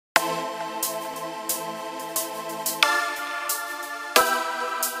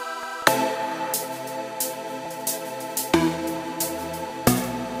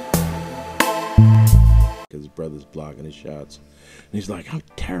brother's blocking his shots. And he's like, I'm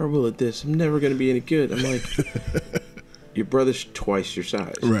terrible at this. I'm never going to be any good. I'm like, your brother's twice your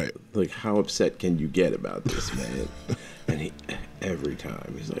size. Right. Like, how upset can you get about this, man? And every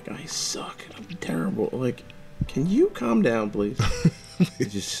time, he's like, I suck. I'm terrible. Like, can you calm down, please?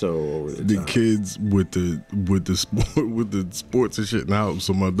 It's just so over the top. The kids with the sports and shit now.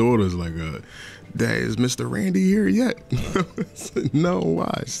 So my daughter's like, Dad, is Mr. Randy here yet? No,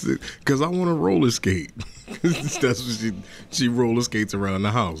 why? Because I want to roller skate. That's what she roller skates around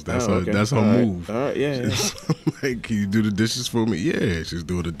the house. That's her move. All right, yeah. Like, can you do the dishes for me? Yeah, she's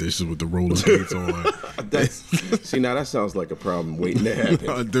doing the dishes with the roller skates on. See, now that sounds like a problem waiting to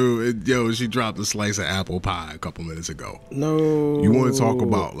happen. Dude, she dropped a slice of apple pie a couple minutes ago. No. You want to talk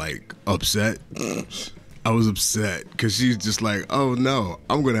about, like, upset? I was upset because she's just like, oh, no,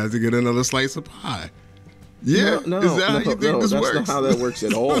 I'm going to have to get another slice of pie. Yeah, is that how you think this works? That's not how that works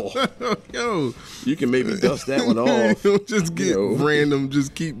at all. Yo, you can maybe dust that one off. Just get random,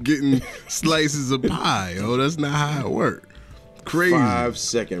 just keep getting slices of pie. Yo, that's not how it works. Crazy.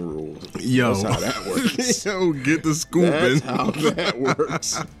 5-second rule. Yo, that's how that works. Yo, get the scooping. That's how that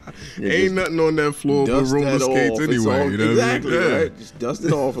works. Ain't nothing on that floor but roller skates anyway. You know exactly, what I mean? right? Just dust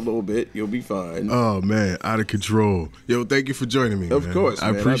it off a little bit. You'll be fine. Oh, man, out of control. Yo, thank you for joining me, Of man. course,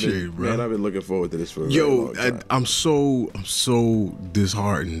 I man. appreciate it, bro. Man, I've been looking forward to this for a very long time. I'm so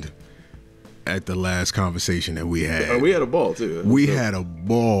disheartened at the last conversation that we had. We had a ball, too. We had a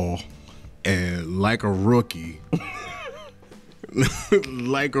ball, and like a rookie,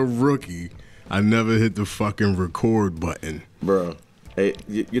 I never hit the fucking record button. Bro, hey,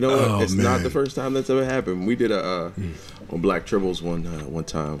 you know what? It's not the first time that's ever happened. We did on Black Tribbles one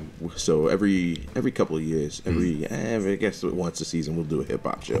time. So every couple of years, I guess once a season, we'll do a hip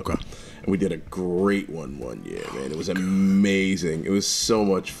hop show. Okay. And we did a great one year, man. It was amazing. It was so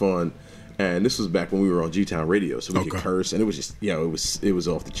much fun. And this was back when we were on G-Town Radio, so we could curse, and it was just, it was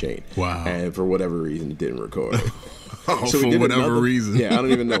off the chain. Wow. And for whatever reason, it didn't record. So for whatever reason. Yeah, I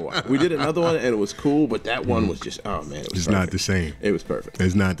don't even know why. We did another one, and it was cool, but that one was just, oh, man, it was It's not the same. It was perfect.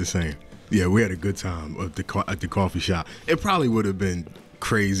 It's not the same. Yeah, we had a good time at the coffee shop. It probably would have been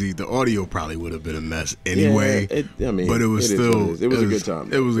crazy. The audio probably would have been a mess anyway. Yeah, but it was still it was a good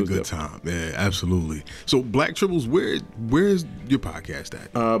time. It was a good time. Yeah, absolutely. So Black Tribbles, where's your podcast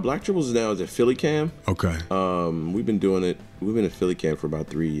at? Black Tribbles now is at Philly Cam. Okay. We've been doing it. We've been at Philly Cam for about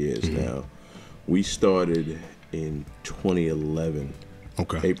 3 years now. We started in 2011.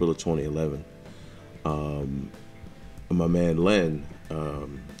 Okay. April of 2011. My man Len,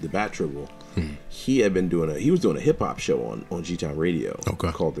 the Bat Tribble, he was doing a hip hop show on G-Town Radio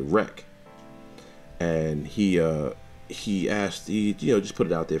called The Rec. And he asked, just put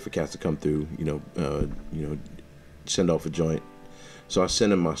it out there for cats to come through, send off a joint. So I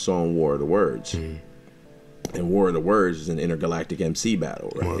sent him my song War of the Words. And War of the Words is an intergalactic MC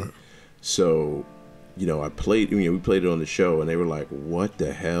battle, right? Wow. So, I played, we played it on the show, and they were like, what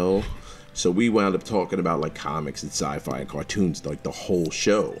the hell? So we wound up talking about like comics and sci-fi and cartoons, like the whole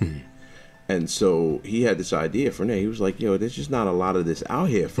show. And so he had this idea for me. He was like, there's just not a lot of this out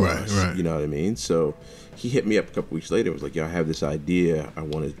here for us. Right. You know what I mean? So he hit me up a couple weeks later and was like, I have this idea. I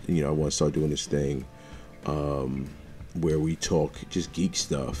want to start doing this thing where we talk just geek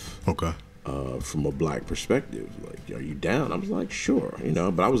stuff. Okay. From a black perspective. Like, are you down? I was like, sure.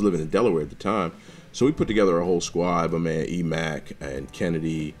 But I was living in Delaware at the time. So we put together a whole squad. My man E-Mac and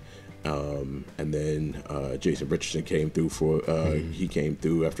Kennedy. And then Jason Richardson came through he came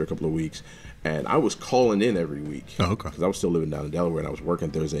through after a couple of weeks, and I was calling in every week because I was still living down in Delaware, and I was working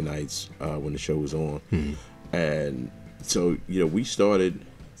Thursday nights when the show was on. And so we started.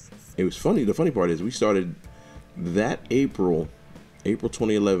 It was funny. The funny part is we started that April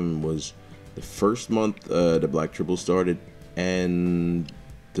 2011 was the first month the Black Tribble started, and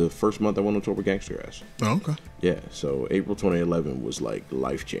the first month I went on tour with Gangstagrass. Oh, okay. Yeah, so April 2011 was like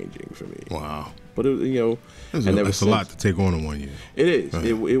life-changing for me. Wow. But it, that's a lot to take on in 1 year. It is.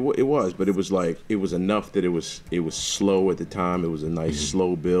 It was, but it was like it was enough that it was slow at the time. It was a nice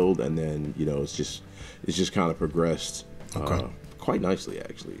slow build, and then it's just kind of progressed quite nicely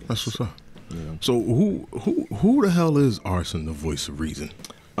actually. That's what's up. So who the hell is Arson, the voice of reason?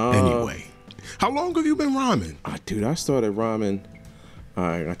 Anyway, how long have you been rhyming? Dude, I started rhyming.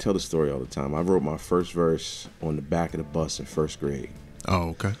 I tell the story all the time. I wrote my first verse on the back of the bus in first grade. Oh,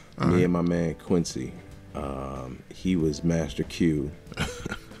 okay. Me and my man Quincy. He was Master Q,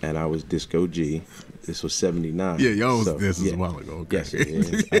 and I was Disco G. This was '79. Yeah, y'all was this a while ago. Okay. Yes,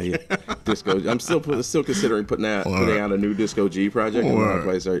 Disco. I'm still considering putting out a new Disco G project. I'm not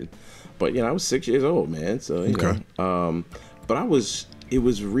quite certain, but I was 6 years old, man. So but it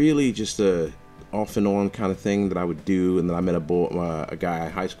was really just a off and on kind of thing that I would do. And then I met a guy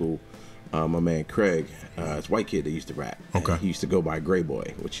in high school, my man Craig. It's a white kid that used to rap. Okay. He used to go by Gray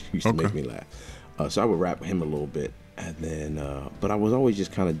Boy, which used to make me laugh. So I would rap with him a little bit. And then, but I was always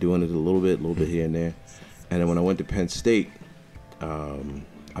just kind of doing it a little bit here and there. And then when I went to Penn State,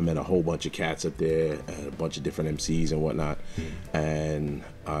 I met a whole bunch of cats up there, and a bunch of different MCs and whatnot. And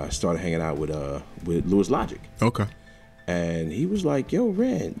I started hanging out with Louis Logic. Okay. And he was like, "Yo,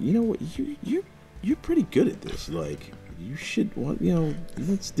 Rand, you know what? You're pretty good at this. Like, you should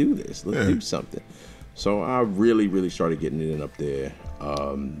let's do this. Let's do something." So I really started getting it in up there.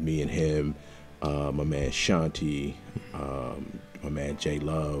 Me and him. My man Shanti, my man J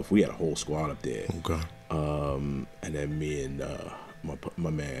Love, we had a whole squad up there. Okay. And then me and my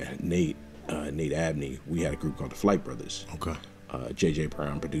man Nate Abney, we had a group called the Flight Brothers. Okay. JJ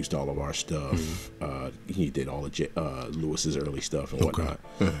Brown produced all of our stuff. He did all of Lewis's early stuff and whatnot.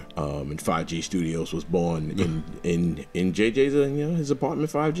 And 5G Studios was born in JJ's his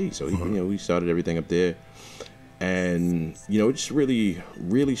apartment 5G. So he, we started everything up there. And it just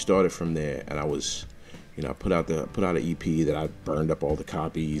really started from there. And I was, I put out an EP that I burned up all the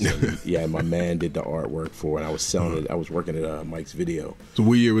copies. And my man did the artwork for it. I was selling it. I was working at Mike's Video. So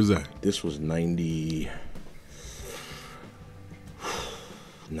what year was that? This was 97,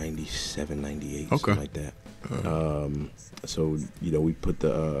 98, something like that. So we put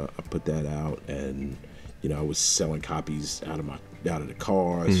I put that out, and I was selling copies out of the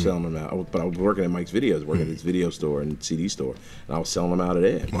car, selling them out. But I was working at Mike's Videos, working at his video store and CD store, and I was selling them out of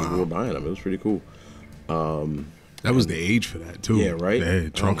there. People were buying them. It was pretty cool. That was the age for that too. Yeah, right. Yeah,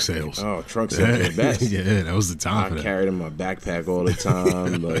 trunk sales. Oh, trunk sales were the best. Yeah, that was the time. For that. Carried them in my backpack all the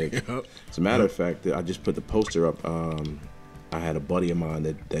time. As a matter of fact, I just put the poster up. I had a buddy of mine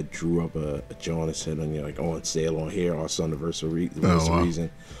that drew up a John and said, on sale on here, RSon, the versatile reason.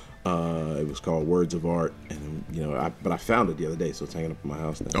 It was called Words of Art, and but I found it the other day, so it's hanging up in my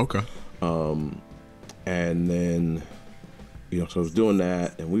house now. Okay. And then, so I was doing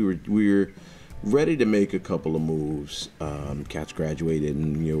that, and we were ready to make a couple of moves. Cats graduated,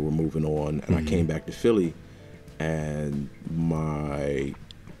 and we're moving on, and I came back to Philly, and my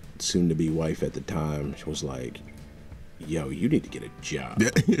soon-to-be wife at the time was like, "Yo, you need to get a job."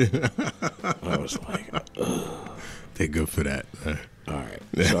 I was like, ugh. They're good for that. All right.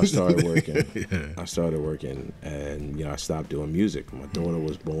 So I started working. And I stopped doing music. My daughter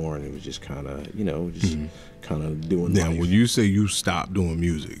was born. It was just kind of, kind of doing Now, life. when you say you stopped doing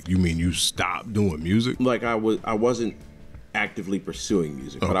music, you mean you stopped doing music? Like I wasn't actively pursuing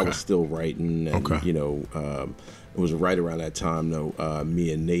music, but I was still writing. And, it was right around that time, though,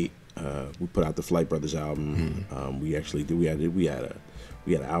 me and Nate, we put out the Flight Brothers album. We actually did. We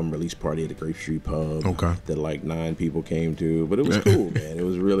had an album release party at the Grape Street Pub that like 9 people came to, but it was cool, man. It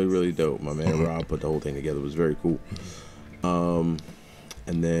was really dope. My man Rob put the whole thing together. It was very cool. And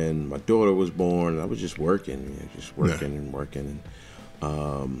then my daughter was born, and I was just working. And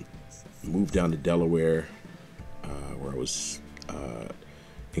moved down to Delaware, where I was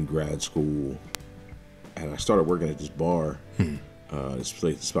in grad school, and I started working at this bar. This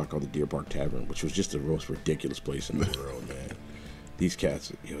spot called the Deer Park Tavern, which was just the most ridiculous place in the world, man. These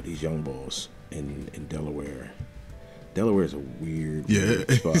cats, these young bulls in Delaware. Delaware is a weird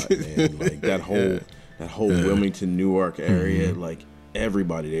spot, man. Like that whole Wilmington, Newark area, like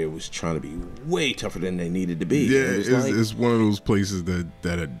everybody there was trying to be way tougher than they needed to be. Yeah, it's one of those places that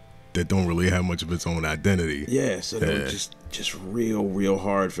don't really have much of its own identity. Yeah, so they were just real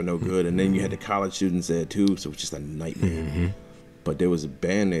hard for no good. And then you had the college students there too, so it was just a nightmare. But there was a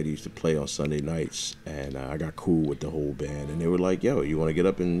band there that used to play on Sunday nights, and I got cool with the whole band. And they were like, "Yo, you want to get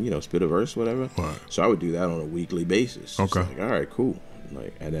up and spit a verse, whatever?" Right. So I would do that on a weekly basis. Okay. Like, all right, cool.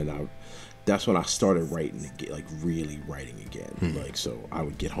 And then that's when I started writing, like really writing again. Like, so I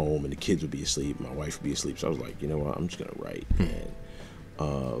would get home and the kids would be asleep, my wife would be asleep. So I was like, you know what, I'm just gonna write,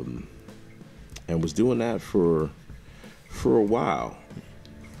 and was doing that for a while.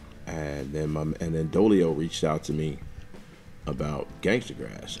 And then Dolio reached out to me about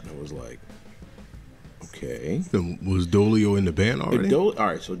Gangstagrass, and I was like, okay. Was Dolio in the band already? All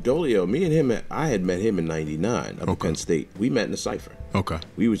right, so Dolio, me and him, I had met him in '99 up at Penn State. We met in the Cypher. Okay.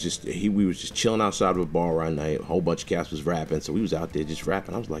 We was just chilling outside of a bar one night. A whole bunch of cats was rapping, so we was out there just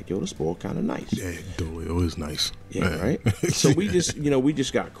rapping. I was like, yo, this boy kind of nice. Yeah, Dolio is nice. Yeah, right. So we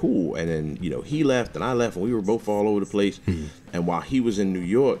just got cool, and then he left and I left, and we were both all over the place. And while he was in New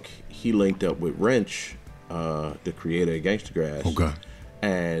York, he linked up with Wrench, the creator of Gangstagrass. Okay.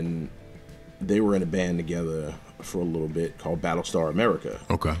 And they were in a band together for a little bit called Battlestar America.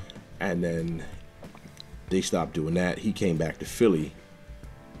 Okay. And then they stopped doing that. He came back to Philly,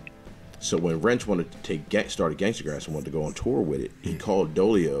 So when Wrench wanted to started Gangstagrass and wanted to go on tour with it, he called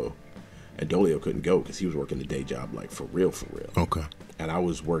Dolio, and Dolio couldn't go because he was working a day job, like for real. Okay. And I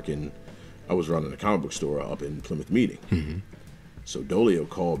was running a comic book store up in Plymouth Meeting. So Dolio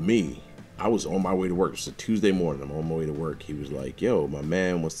called me. I was on my way to work. It was a Tuesday morning. I'm on my way to work. He was like, yo, my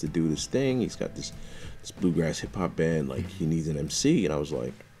man wants to do this thing. He's got this bluegrass hip hop band. Like, he needs an MC. And I was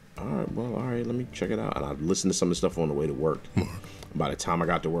like, all right, let me check it out. And I listened to some of the stuff on the way to work. By the time I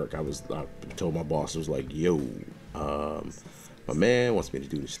got to work, I told my boss, I was like, yo, my man wants me to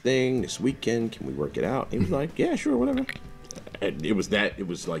do this thing this weekend. Can we work it out? He was like, yeah, sure, whatever. And it was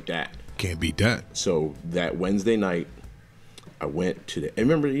like that. Can't beat that. So that Wednesday night, I went to you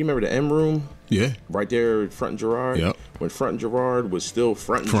remember the M Room? Yeah. Right there, Front and Gerard? Yep. When Front and Gerard was still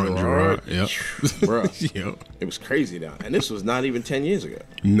Front and Gerard. Yep. Bruh. Yep. It was crazy down. And this was not even 10 years ago.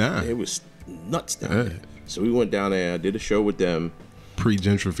 Nah. It was nuts down there. So we went down there, I did a show with them.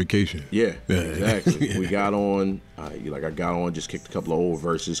 Pre-gentrification. Yeah, exactly. We got on, I got on, just kicked a couple of old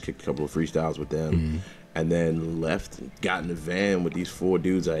verses, kicked a couple of freestyles with them, and then left, got in the van with these 4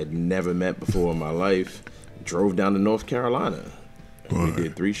 dudes I had never met before in my life, drove down to North Carolina. We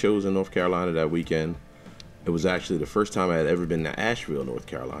did 3 shows in North Carolina that weekend. It was actually the first time I had ever been to Asheville, North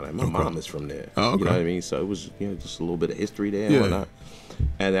Carolina. My mom is from there. Oh, okay. You know what I mean? So it was, just a little bit of history there and whatnot.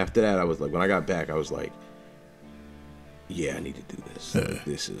 And after that, I was like, when I got back, I was like, yeah, I need to do this.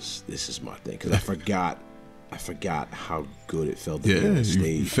 This is my thing, because I forgot how good it felt to be on the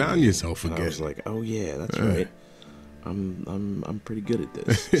stage. You found yourself again. I was like, oh yeah, that's right. I'm pretty good at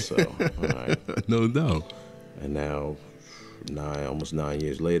this. So all right. No doubt. And now, almost 9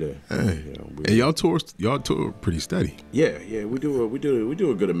 years later, and y'all tour pretty steady. Yeah, we do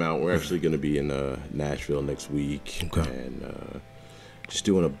a good amount. We're actually going to be in Nashville next week, and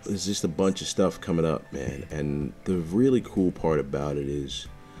it's just a bunch of stuff coming up, man. And the really cool part about it is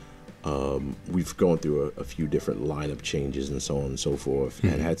we've gone through a few different lineup changes and so on and so forth,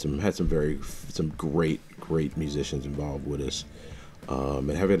 and had some great musicians involved with us,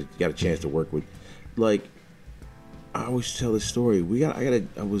 and got a chance to work with, like, I always tell this story. We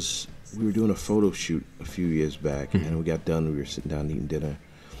were doing a photo shoot a few years back, and we got done. We were sitting down eating dinner,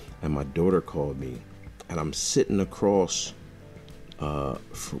 and my daughter called me, and I'm sitting across from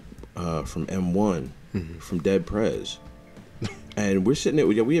M1, from Dead Prez. And we're sitting there,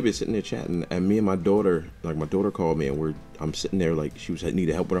 we had been sitting there chatting, and me and my daughter called me, and I'm sitting there like she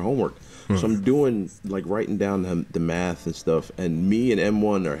needed help with her homework. So I'm doing, like, writing down the math and stuff, and me and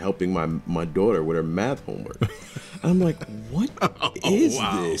M1 are helping my daughter with her math homework. I'm like, what is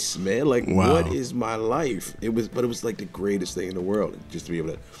this, man? Like, what is my life? It was like the greatest thing in the world, just to be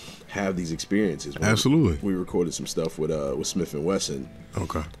able to have these experiences. Absolutely. We recorded some stuff with Smith and Wesson.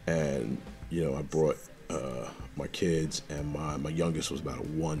 Okay. And I brought my kids, and my youngest was about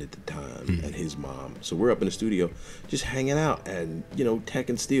 1 at the time, and his mom. So we're up in the studio just hanging out, and Tech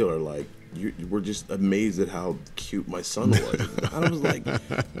and Steel are like, we're just amazed at how cute my son was. And I was like,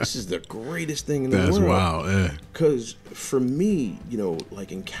 this is the greatest thing in the world. That's wild, yeah. Because for me,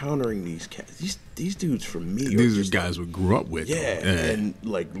 like, encountering these cats, these dudes, for me, these are guys we grew up with. Yeah, and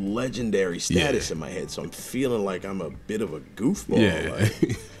like legendary status in my head. So I'm feeling like I'm a bit of a goofball. Yeah.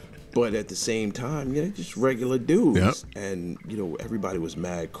 Like, but at the same time, just regular dudes. Yep. And, everybody was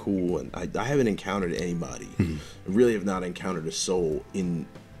mad cool. And I haven't encountered anybody, really have not encountered a soul in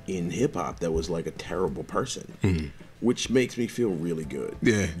hip-hop that was like a terrible person, which makes me feel really good.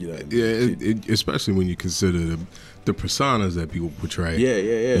 Yeah. Especially when you consider the personas that people portray.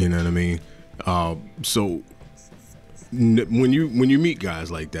 Yeah. You know what I mean? So when you meet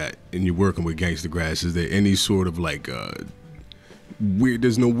guys like that and you're working with Gangstagrass, is there any sort of like weird?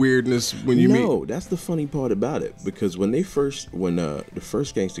 There's no weirdness when you meet. No, that's the funny part about it, because when the first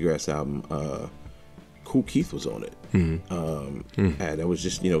Gangstagrass album, Kool Keith was on it, and that was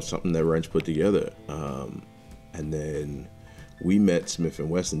just something that Wrench put together, and then we met Smith and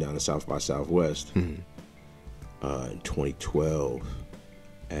Wesson down at South by Southwest in 2012,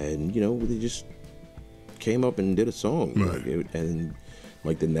 and they just came up and did a song, and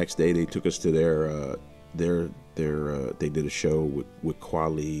like the next day they took us to they did a show with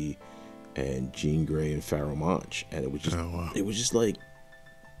Kweli and Jean Grey and Pharoah Monch, and it was just it was just like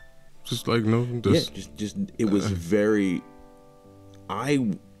it was very.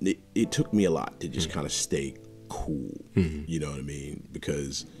 It took me a lot to just kind of stay cool. You know what I mean?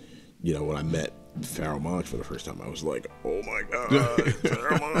 Because when I met Pharoah Monch for the first time, I was like, oh my god,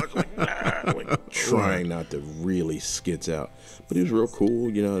 Pharoah Monch, like trying not to really skits out, but he was real cool.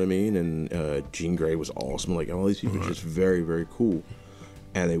 You know what I mean? And Jean Grey was awesome. Like, all these people were just very, very cool,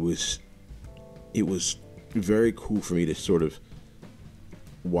 and it was very cool for me to sort of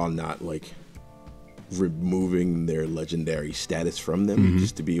while not like removing their legendary status from them,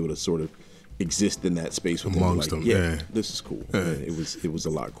 just to be able to sort of exist in that space with amongst them. them. Yeah, this is cool. It was a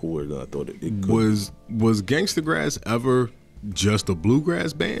lot cooler than I thought it could. Was Gangstagrass ever just a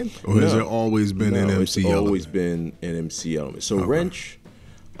bluegrass band, or has there always been an MC element? It's always been an MC element. So Wrench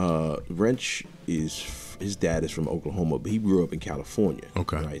is, his dad is from Oklahoma, but he grew up in California.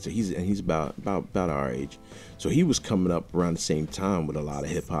 Okay. Right. So he's about our age. So he was coming up around the same time with a lot of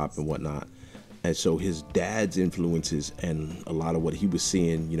hip hop and whatnot. And so his dad's influences and a lot of what he was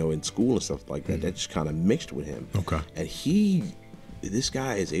seeing, you know, in school and stuff like that, that just kind of mixed with him. Okay. And this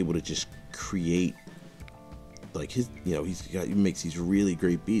guy is able to just create, like his, you know, he makes these really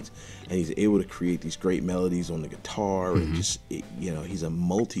great beats, and he's able to create these great melodies on the guitar, and just, you know, he's a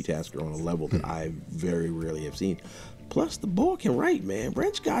multitasker on a level that I very rarely have seen. Plus, the boy can write, man.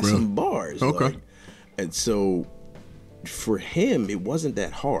 Wrench got some bars. Okay. Like, and so for him, it wasn't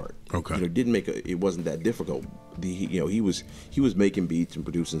that hard. Okay. You know, it wasn't that difficult. He was making beats and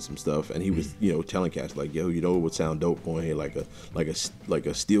producing some stuff, and he was, you know, telling cats like, yo, you know what would sound dope going here, like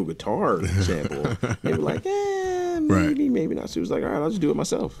a steel guitar sample. They were like, maybe not. So he was like, all right, I'll just do it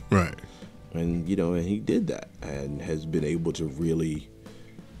myself. Right. And you know, and he did that, and has been able to really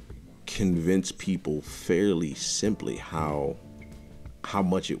convince people fairly simply how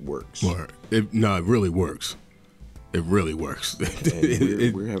much it works. It really works. It really works.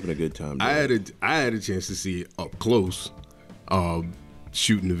 We're having a good time. I had a chance to see it up close,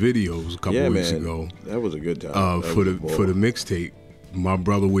 shooting the videos a couple weeks ago. That was a good time. For the mixtape, My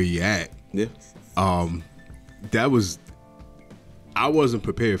Brother Where You At. Yeah. I wasn't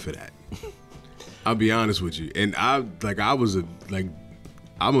prepared for that. I'll be honest with you, and I was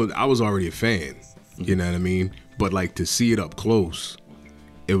already a fan. You know what I mean? But like to see it up close.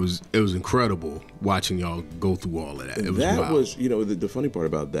 It was incredible watching y'all go through all of that. It was that was, you know, the funny part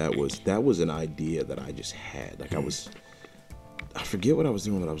about that was an idea that I just had. Like I forget what I was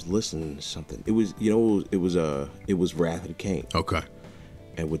doing, but I was listening to something. It was, you know, it was Wrath of the King. Okay.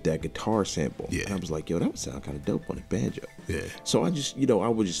 And with that guitar sample, yeah. And I was like, yo, that would sound kind of dope on a banjo. Yeah. So I just, you know,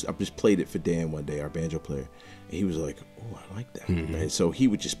 I just played it for Dan one day, our banjo player, and he was like, oh, I like that. And so he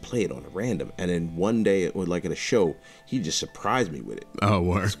would just play it on a random, and then one day, like at a show, he just surprised me with it. Oh,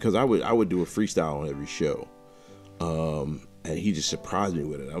 word. Because I would do a freestyle on every show, and he just surprised me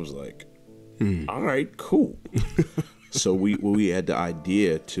with it. I was like, all right, cool. So we had the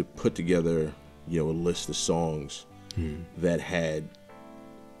idea to put together, you know, a list of songs that had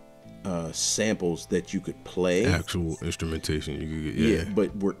samples that you could play, actual instrumentation you could get, yeah,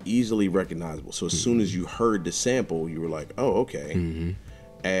 but were easily recognizable. So as soon as you heard the sample, you were like, oh, okay.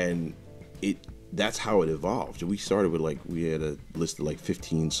 And that's how it evolved. We started with we had a list of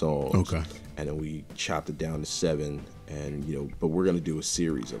 15 songs, okay, and then we chopped it down to 7, and you know, but we're gonna do a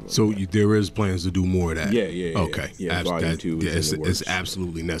series of them. So there is plans to do more of that. Yeah. Okay. Yeah, volume 2 is in the works. It's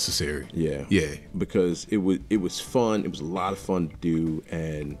absolutely necessary. Yeah. Because it was fun. It was a lot of fun to do,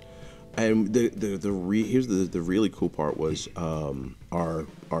 and here's the really cool part was our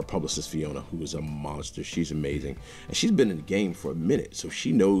publicist Fiona, who is a monster. She's amazing, and she's been in the game for a minute, so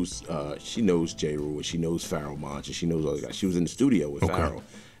she knows J. Rule, and she knows Pharoah Monch, and she knows all the guys. She was in the studio with Pharoah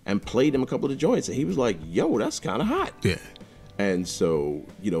and played him a couple of the joints, and he was like, "Yo, that's kind of hot." Yeah, and so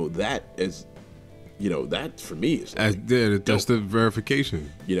that for me is that's the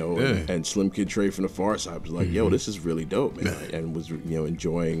verification. You know, and Slim Kid Trey from the Far Side was like, "Yo, this is really dope, man," and was, you know,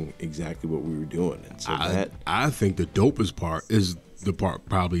 enjoying exactly what we were doing. And so I think the dopest part is the part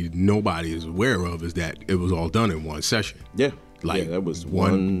probably nobody is aware of, is that it was all done in one session. Yeah, that was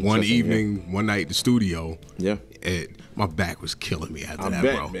one evening, one night in the studio. Yeah. My back was killing me after that,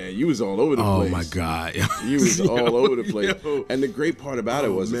 bet, bro. Man, you was all over the place. Oh my God, you was all over the place. And the great part about it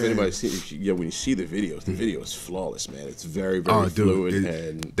was, if anybody see, when you see the videos, the video is flawless, man. It's very, very fluid,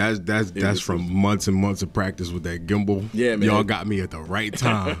 and that's from months and months of practice with that gimbal. Yeah, man. Y'all got me at the right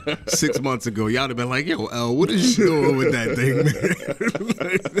time. 6 months ago, y'all have been like, "Yo, L, what is you doing with that thing,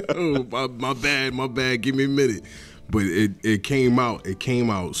 man?" Oh, my bad. Give me a minute. But it came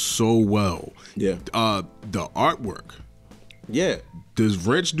out so well. Yeah. The artwork. Yeah. Does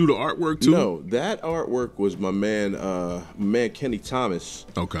Wrench do the artwork too? No, that artwork was my man Kenny Thomas.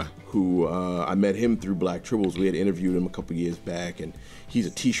 Okay. Who I met him through Black Tribbles. We had interviewed him a couple years back, and he's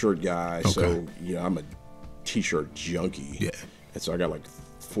a T-shirt guy. Okay. So you know, I'm a T-shirt junkie. Yeah. And so I got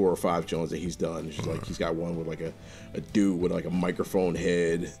 4 or 5 Jones that he's done. It's just he's got one with a dude with a microphone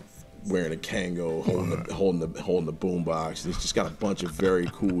head, wearing a Kango, holding the boombox. He's just got a bunch of very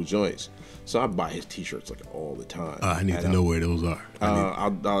cool joints. So I buy his T-shirts like all the time. I need to know where those are.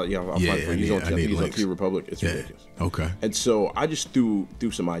 I'll find for you. He's on T Republic. It's ridiculous. Okay. And so I just threw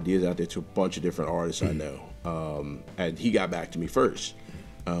some ideas out there to a bunch of different artists I know. And he got back to me first.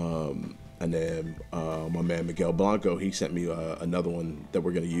 And then my man Miguel Blanco, he sent me another one that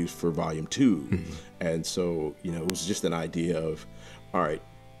we're going to use for volume 2. And so, it was just an idea of, all right,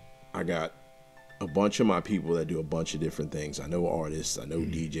 I got a bunch of my people that do a bunch of different things. I know artists, I know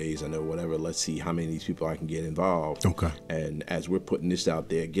DJs, I know whatever. Let's see how many of these people I can get involved. Okay. And as we're putting this out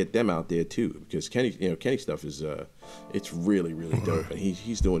there, get them out there too, because Kenny stuff is it's really dope, and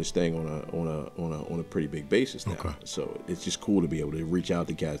he's doing his thing on a pretty big basis now. Okay. So it's just cool to be able to reach out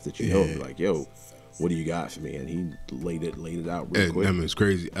to cats that you know, and be like, yo, what do you got for me? And he laid it out real quick. I mean, it's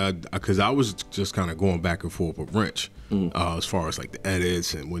crazy because I was just kind of going back and forth with Wrench as far as like the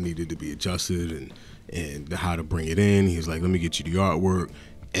edits and what needed to be adjusted and how to bring it in. He was like, let me get you the artwork.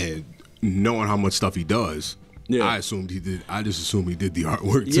 And knowing how much stuff he does, I assumed he did. I just assumed he did the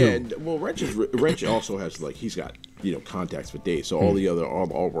artwork too. Yeah, well, Wrench also has he's got contacts with Dave, so all the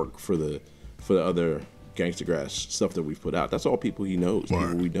artwork for the other Gangstagrass stuff that we've put out, that's all people he knows,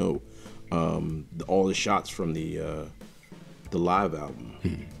 people we know. All the shots from the live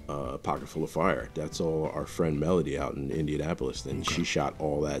album, Pocket Full of Fire, that's all our friend Melody out in Indianapolis, and she shot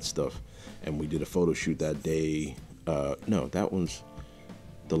all that stuff, and we did a photo shoot that day. No, that one's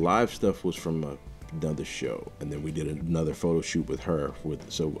the live stuff was from another show, and then we did another photo shoot with her.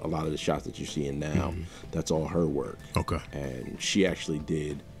 So a lot of the shots that you're seeing now, that's all her work. Okay. And she actually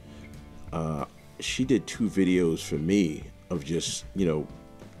did. She did 2 videos for me of just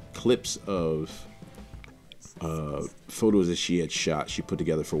clips of photos that she had shot. She put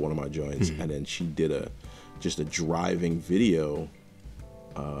together for one of my joints, and then she did just a driving video,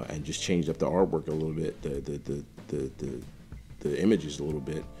 and just changed up the artwork a little bit, the images a little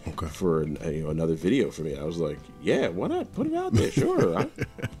bit, for another video for me. I was like, yeah, why not put it out there? Sure,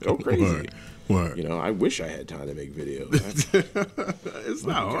 go crazy. Word. I wish I had time to make videos. It's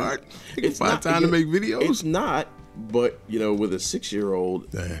not hard. You can find time to make videos. It's not. But with a 6-year-old,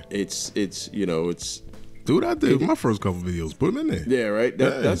 it's. Dude, I did my first couple videos. Put them in there. Yeah, right.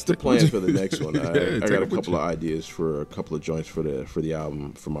 That's the plan for the next one. I got a couple of ideas for a couple of joints for the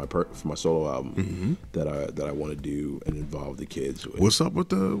album, for my solo album that I want to do and involve the kids with. What's up with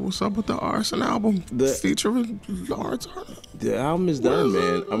the RSon album featuring Lawrence Arnell? The album is done,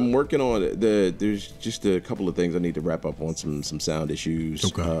 man. I'm working on it. There's just a couple of things I need to wrap up on, some sound issues.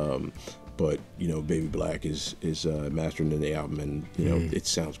 Okay. But Baby Black is mastering the album, and it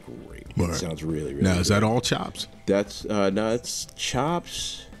sounds great. It sounds really now good. Is that all chops? That's no, it's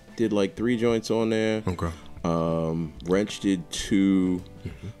chops. Did like 3 joints on there. Okay. Wrench did 2.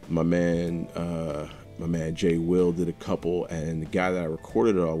 My man Jay Will did a couple, and the guy that I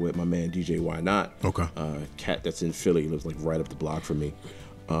recorded it all with, my man DJ Why Not. Okay. Cat that's in Philly, lives like right up the block from me.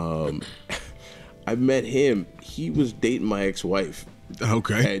 I met him. He was dating my ex-wife.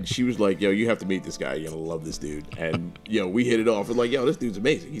 Okay. And she was like, yo, you have to meet this guy. You're going to love this dude. And, we hit it off. We're like, yo, this dude's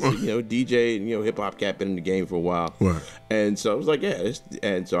amazing. He's, DJ and, hip-hop cat, been in the game for a while. Right. And so I was like, yeah.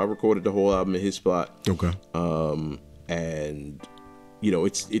 And so I recorded the whole album in his spot. Okay. And,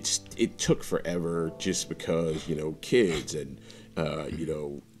 it took forever just because, kids and,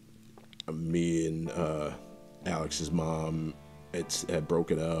 me and Alex's mom had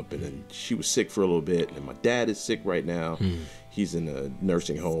broken up, and then she was sick for a little bit, and my dad is sick right now. He's in a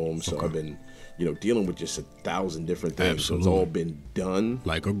nursing home, so I've been dealing with just 1,000 different things. Absolutely. So it's all been done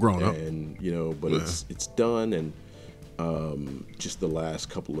like a grown-up, and but it's done, and just the last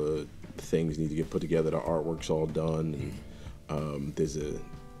couple of things need to get put together. The artwork's all done, and there's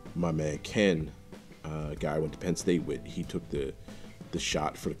my man Ken, guy I went to Penn State with. He took the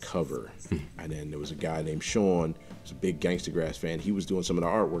shot for the cover, and then there was a guy named Sean, who's a big Gangstagrass fan. He was doing some of the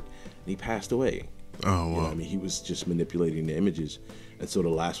artwork, and he passed away. Oh wow! He was just manipulating the images, and so the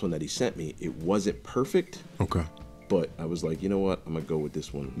last one that he sent me, it wasn't perfect. Okay. But I was like, you know what? I'm gonna go with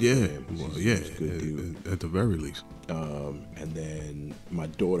this one. Yeah, he's a good dude at the very least. And then my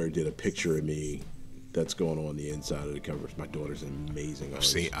daughter did a picture of me that's going on the inside of the covers. My daughter's an amazing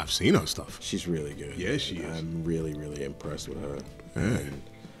artist. I've seen her stuff. She's really good. Yeah, she is. I'm really, really impressed with her. Yeah.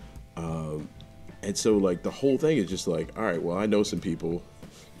 And so like the whole thing is just like, all right, well, I know some people.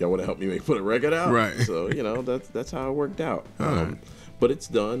 Y'all want to help me put a record out? Right. So that's how it worked out. But it's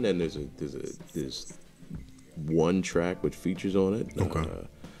done, and there's one track with features on it. Okay.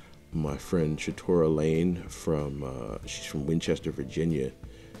 My friend Shatora Lane she's from Winchester, Virginia.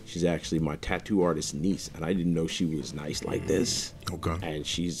 She's actually my tattoo artist's niece, and I didn't know she was nice like this. Okay. And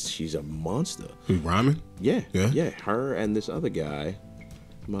she's a monster. Who's rhyming? Yeah. Her and this other guy,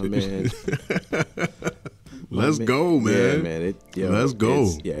 my man. Let's go, man. Yeah, man. Let's go.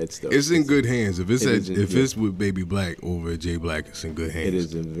 It's dope. It's in good hands. If it's with Baby Black over at J Black, it's in good hands. It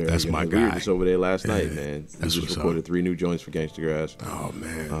is in very That's good my hands. guy. We were just over there last night, man. That's we what's just recorded up. 3 new joints for Gangstagrass. Oh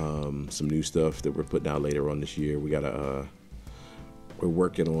man. Some new stuff that we're putting out later on this year. We're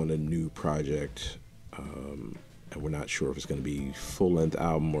working on a new project, and we're not sure if it's going to be full-length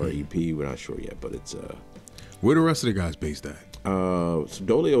album or EP. We're not sure yet, but it's Where the rest of the guys based at? so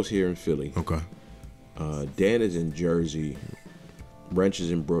Dolio's here in Philly. Okay. Dan is in Jersey, Wrench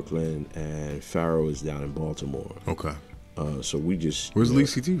is in Brooklyn, and Farrow is down in Baltimore. Okay. So we just Where's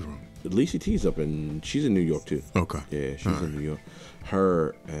Lacey T from? Lacey T's she's in New York too. Okay. Yeah, she's in New York.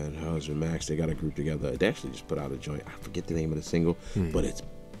 Her and her husband Max, they got a group together. They actually just put out a joint. I forget the name of the single, but it's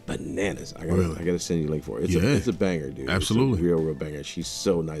bananas. I gotta send you a link for it. It's a banger, dude. Absolutely. It's a real banger. She's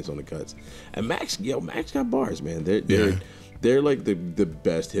so nice on the cuts. And Max got bars, man. They're like the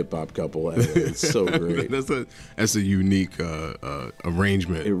best hip hop couple ever. It's so great. That's a unique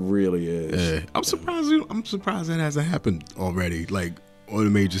arrangement. It really is. Yeah. I'm surprised that hasn't happened already, like on a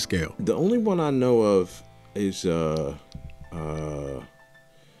major scale. The only one I know of is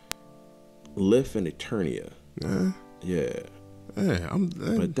Liff and Eternia. Yeah.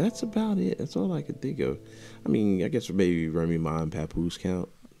 But that's about it. That's all I could think of. I mean, I guess maybe Remy Ma and Papoose count.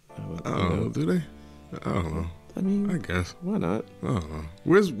 I don't know. Do they? I don't know. I mean, I guess. Why not? I don't know.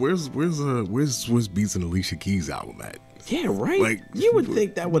 Where's Swiss Beats and Alicia Keys album at? Yeah, right. Like, you would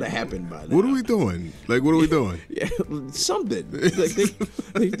think that would have happened by now. What are we doing? Like, what are we doing? Yeah, something.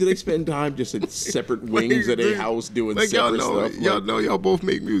 Like they spend time just in separate wings of their house doing separate stuff. Y'all know y'all both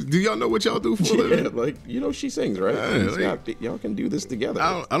make music. Do y'all know what y'all do for a living? Like she sings, right? Y'all can do this together.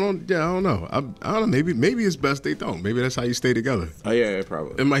 I don't know. I don't know. Maybe it's best they don't. Maybe that's how you stay together. Oh yeah,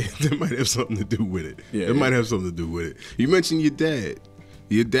 probably. It might have something to do with it. Yeah, it might have something to do with it. You mentioned your dad.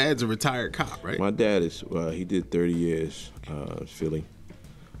 Your dad's a retired cop, right? My dad is. He did 30 years, Philly.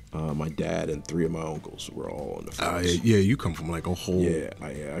 My dad and 3 of my uncles were all on the force. Yeah, you come from like a whole. Yeah,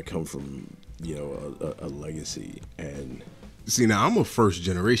 I come from a legacy, and see now I'm a first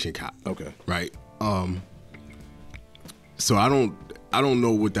generation cop. Okay, right. So I don't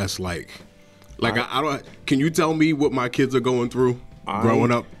know what that's like. Like I don't. Can you tell me what my kids are going through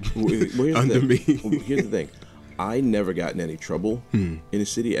growing up under me? Here's the thing. I never got in any trouble in the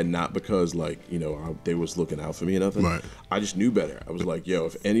city, and not because they was looking out for me or nothing. Right. I just knew better. I was like, yo,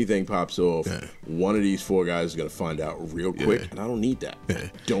 if anything pops off, one of these 4 guys is gonna find out real quick, and I don't need that.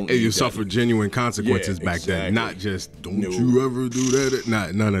 And you suffer genuine consequences back then, not just don't you ever do that.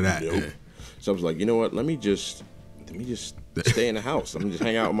 None of that. Nope. So I was like, you know what? Let me just stay in the house. Let me just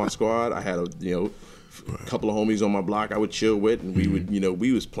hang out with my squad. I had a couple of homies on my block I would chill with, and we would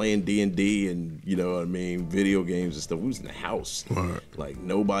we was playing D&D and video games and stuff. We was in the house. Like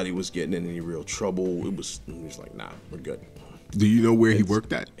nobody was getting in any real trouble. It was like, nah, we're good. Do you know where he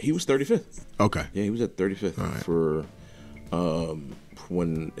worked at? He was 35th. Okay. Yeah, he was at 35th for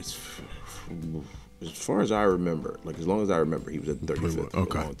when it's as far as I remember, like as long as I remember, he was at 35th for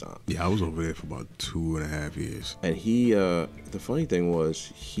a long time. Yeah, I was over there for about 2.5 years. And he the funny thing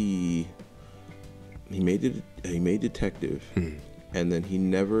was he made detective, and then he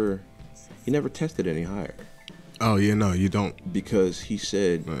never tested any higher. Oh yeah, no, you don't. Because he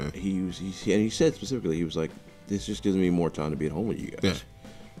said he said specifically, he was like, this just gives me more time to be at home with you guys. Yeah.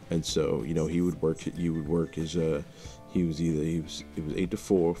 And so he would work. You would work his. It was 8 to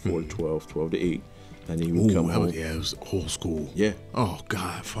 4, 4 to 12, 12 to 8, and he would come home. Yeah, it was old school. Yeah. Oh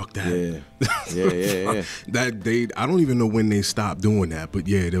God, fuck that. Yeah. That I don't even know when they stopped doing that, but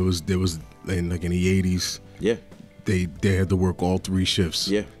yeah, there was in the 80s. Yeah. They had to work all 3 shifts.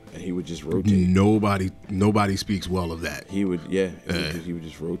 Yeah. And he would just rotate. Nobody speaks well of that. He would he would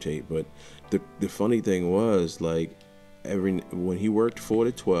just rotate. But the funny thing was, like, when he worked 4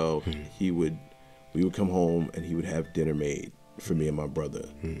 to 12, we would come home and he would have dinner made for me and my brother.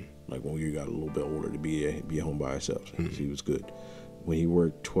 Like when we got a little bit older, to be home by ourselves. He was good. When he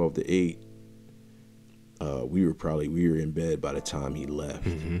worked 12 to 8, we were in bed by the time he left.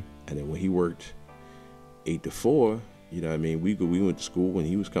 And then when he worked 8 to 4, we went to school when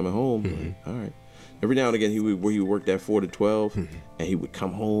he was coming home. Like, all right. Every now and again he would work that 4 to 12, and he would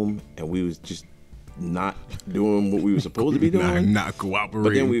come home and we was just not doing what we were supposed to be doing. Not cooperating.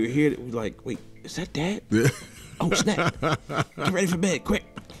 But then we were here, we were like, wait, is that Dad? Oh snap! Get ready for bed, quick.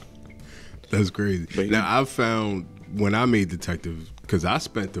 That's crazy. Now I found when I made detective, because I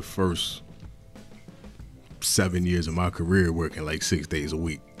spent the first 7 years of my career working like 6 days a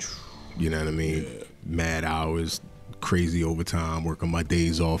week. You know what I mean? Yeah. Mad hours, crazy overtime, working my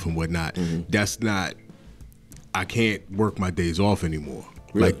days off and whatnot. That's not. I can't work my days off anymore.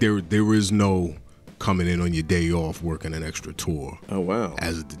 Really? Like there is no coming in on your day off working an extra tour. Oh wow.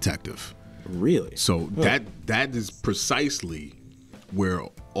 As a detective. Really? So that is precisely where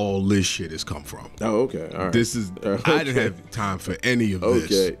all this shit has come from. Oh, okay. All right. This is I didn't have time for any of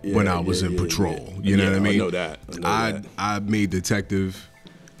this when I was in patrol. You know what I mean? I know that. I made detective.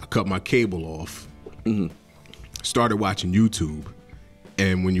 I cut my cable off. Started watching YouTube,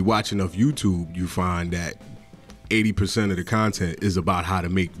 and when you watch enough YouTube, you find that 80% of the content is about how to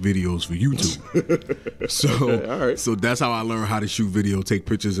make videos for YouTube. So that's how I learned how to shoot video, take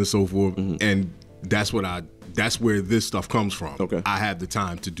pictures, and so forth. And that's where this stuff comes from. Okay. I have the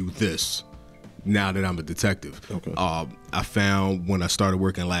time to do this now that I'm a detective. Okay. I found when I started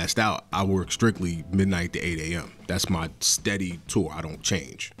working last out, I work strictly midnight to 8 a.m. That's my steady tour. I don't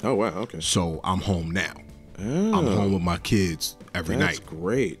change. Oh wow. Okay. So I'm home now. Oh, I'm home with my kids every night. That's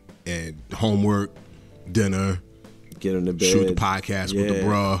great. And homework, dinner, Get them to bed. shoot the podcast with the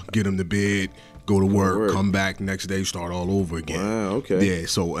bruh, get them to bed, go to work, come back next day, start all over again. Wow, okay. Yeah,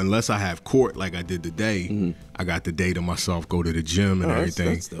 so unless I have court like I did today, I got the day to myself, go to the gym and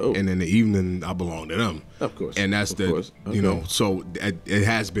everything. That's dope. And in the evening, I belong to them. Of course. And that's Okay. you know, so it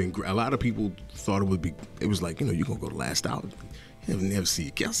has been, a lot of people thought it was like, you know, you're going to go to last out. You never see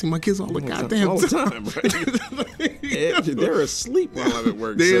your kids. I see my kids all the goddamn all the time, right? They're asleep while I'm at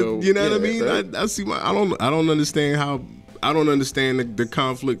work. You know what I mean? I see I don't understand how. I don't understand the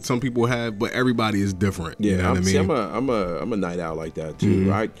conflict some people have, but everybody is different. Yeah, you know what I mean? See, I'm a night owl like that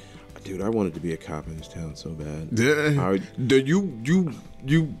too. I wanted to be a cop in this town so bad. Yeah.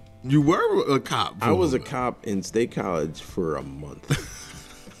 You were a cop. I was a cop in State College for a month.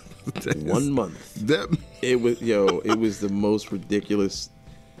 1 month. It was the most ridiculous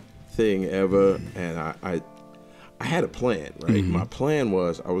thing ever, and I had a plan, right? My plan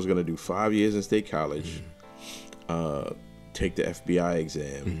was I was going to do 5 years in State College, take the FBI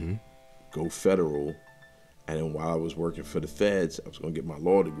exam, go federal, and then while I was working for the feds, I was going to get my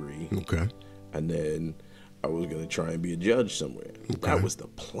law degree. Okay. And then I was going to try and be a judge somewhere. Okay. That was the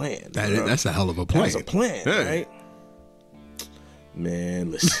plan. That's a hell of a plan. That's a plan, right?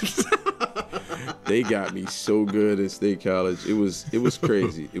 Man, listen. They got me so good at State College. It was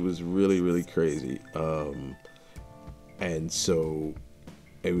crazy. It was really, really crazy. And so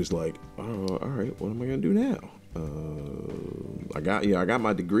it was like, oh, all right, what am I gonna do now? I got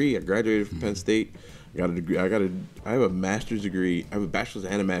my degree. I graduated from Penn State. I got a degree. I have a master's degree. I have a bachelor's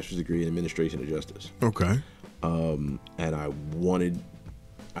and a master's degree in administration of justice. Okay. And I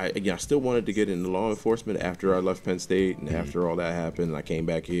still wanted to get into law enforcement after I left Penn State, and after all that happened, I came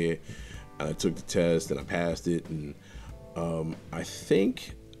back here and I took the test and I passed it. And I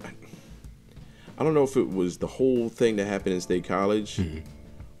think, I don't know if it was the whole thing that happened in State College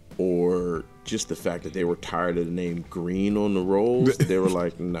or just the fact that they were tired of the name Green on the rolls. They were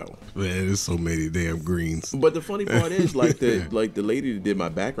like, no. Man, there's so many damn Greens. But the funny part is, like the lady that did my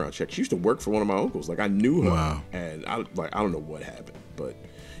background check, she used to work for one of my uncles. Like I knew her. Wow. And I don't know what happened, but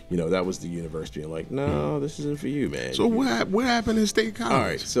you know, that was the universe being like, no, this isn't for you, man. So what happened in State College? All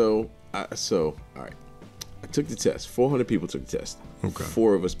right, so all right, I took the test. 400 people took the test. Okay.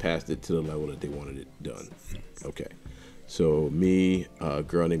 4 of us passed it to the level that they wanted it done. Okay. So me, a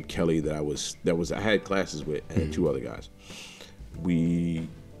girl named Kelly that I had classes with, and 2 other guys.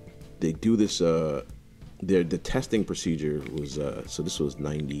 They do this. The testing procedure was so this was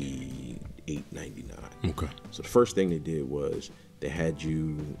 98, 99. Okay. So the first thing they did was they had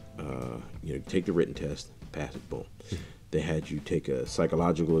you take the written test, pass it, boom. They had you take a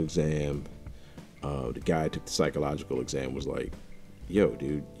psychological exam. The guy who took the psychological exam was like, yo,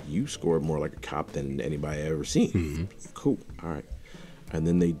 dude, you scored more like a cop than anybody I've ever seen. Cool. All right. And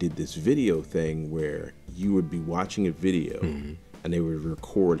then they did this video thing where you would be watching a video and they would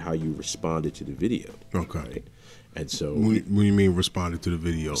record how you responded to the video. Okay. Right? And so when you mean responded to the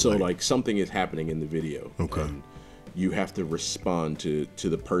video? So like something is happening in the video. Okay. And you have to respond to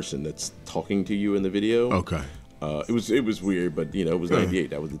the person that's talking to you in the video. Okay. It was weird, but it was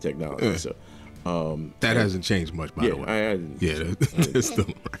 98. That was the technology. Yeah. So that hasn't changed much, by the way. That's still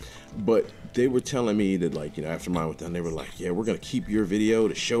right. But they were telling me that, like, after mine went down, they were like, yeah, we're gonna keep your video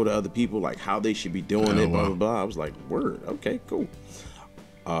to show to other people like how they should be doing it, blah blah blah. I was like, word, okay, cool.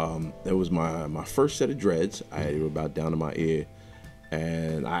 That was my first set of dreads. They were about down to my ear,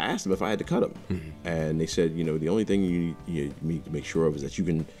 and I asked them if I had to cut them, and they said, the only thing you need to make sure of is that you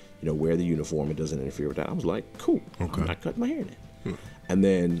can wear the uniform. It doesn't interfere with that. I was like, cool. Okay. I'm not cutting my hair now. And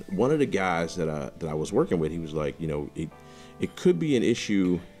then one of the guys that I was working with, he was like, you know, it could be an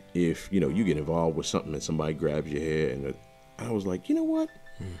issue if, you know, you get involved with something and somebody grabs your hair. And I was like, you know what?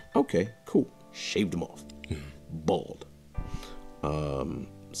 Okay, cool. Shaved them off. Bald.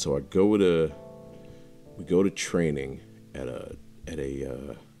 So we go to training at a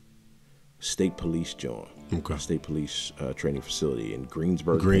state police joint. Okay. State police training facility in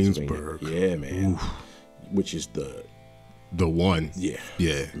Greensburg. Greensburg. Yeah, man. Oof. Which is The one. yeah.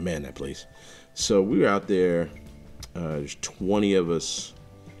 Man, that place. So we were out there. There's 20 of us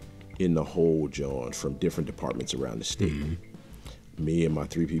in the whole joint from different departments around the state. Me and my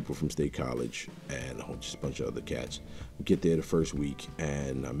 3 people from State College and just a bunch of other cats. We get there the first week,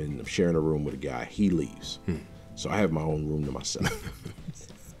 and I'm sharing a room with a guy. He leaves. So I have my own room to myself.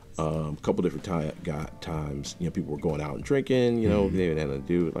 A couple different times, you know, people were going out and drinking, you know, they didn't have nothing to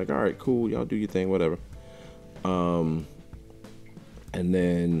do. Like, all right, cool, y'all do your thing, whatever. And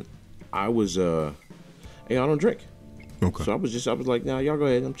then I was, hey, I don't drink. Okay. So I was like, nah, y'all go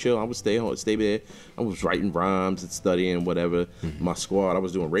ahead. I'm chill. I would stay there. I was writing rhymes and studying, whatever. My squad, I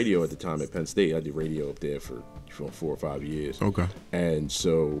was doing radio at the time at Penn State. I did radio up there for 4 or 5 years. Okay. And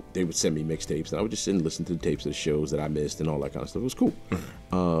so they would send me mixtapes, and I would just sit and listen to the tapes of the shows that I missed and all that kind of stuff. It was cool.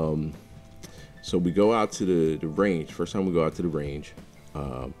 So we go out to the range. First time we go out to the range,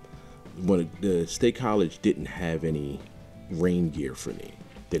 the State College didn't have any rain gear for me.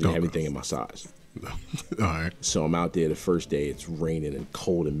 They didn't have anything in my size. All right. So I'm out there the first day. It's raining and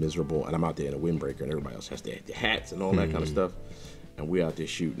cold and miserable, and I'm out there in a windbreaker, and everybody else has their hats and all that kind of stuff. And we're out there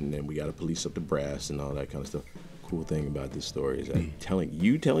shooting, and we got to police up the brass and all that kind of stuff. Cool thing about this story is that telling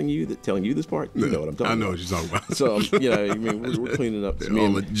you this part, you know what I'm talking about. I know what you're talking about. So you know, I mean, we're cleaning up.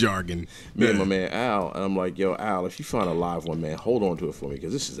 All the jargon. Me and my man Al, and I'm like, yo, Al, if you find a live one, man, hold on to it for me,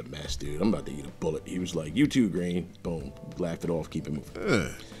 because this is a mess, dude. I'm about to eat a bullet. He was like, you too, Green. Boom, laughed it off, keep it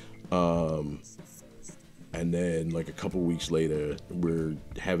moving. And then like a couple weeks later, we're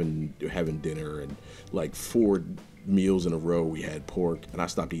having dinner, and like 4 meals in a row we had pork, and I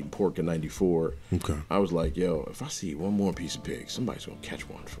stopped eating pork in '94. Okay. I was like, yo, if I see one more piece of pig, somebody's gonna catch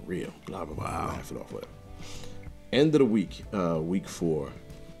one for real. Blah blah blah. Laugh it off. Whatever. End of the week, week 4,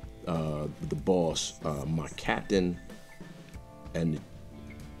 the boss, my captain, and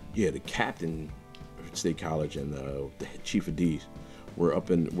the captain of State College and the chief of D's. We're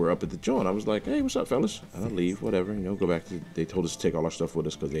up at the joint. I was like, hey, what's up, fellas? And I leave, whatever, you know, go back they told us to take all our stuff with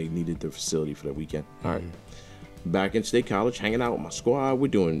us because they needed the facility for the weekend. All right. Back in State College, hanging out with my squad. We're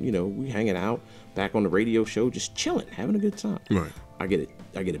doing, you know, we hanging out back on the radio show, just chilling, having a good time. Right. I get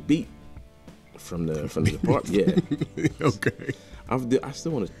a beat from the department. Yeah. Okay. I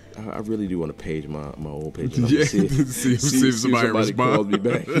still want to. I really do want to page my old page. Yeah. See if somebody calls me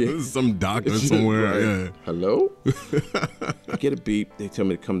back. Yeah. Some doctor somewhere. Right. Yeah. Hello. I get a beep. They tell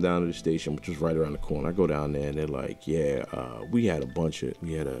me to come down to the station, which was right around the corner. I go down there, and they're like, "Yeah, we had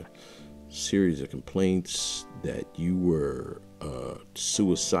a series of complaints that you were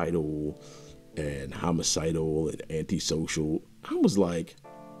suicidal and homicidal and antisocial." I was like,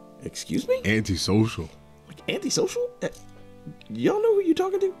 "Excuse me? Antisocial? Like antisocial? Y'all know who you're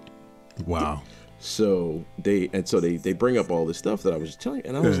talking to?" Wow. So they bring up all this stuff that I was just telling you,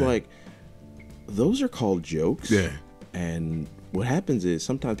 and I was like, "Those are called jokes." Yeah. And what happens is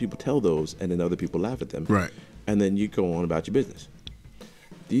sometimes people tell those, and then other people laugh at them. Right. And then you go on about your business.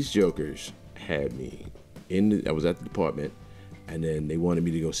 These jokers had me I was at the department, and then they wanted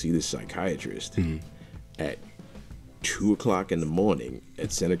me to go see this psychiatrist at 2:00 in the morning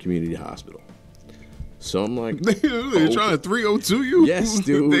at Center Community Hospital. So I'm like, they're trying to 302 you? Yes,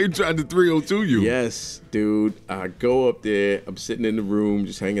 dude. They tried to 302 you. Yes, dude. I go up there. I'm sitting in the room,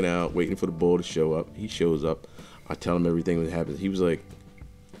 just hanging out, waiting for the boy to show up. He shows up. I tell him everything that happens. He was like,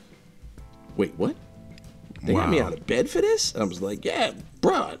 wait, what? They got me out of bed for this? And I was like, yeah,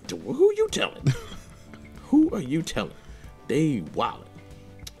 bruh, who you telling? Who are you telling? They wildin'.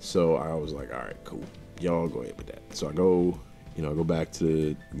 So I was like, all right, cool. Y'all go ahead with that. So I go back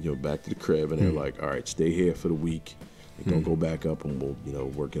to the crib, and they're like, all right, stay here for the week. Don't go back up, and we'll,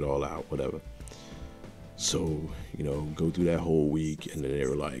 work it all out, whatever. So, go through that whole week, and then they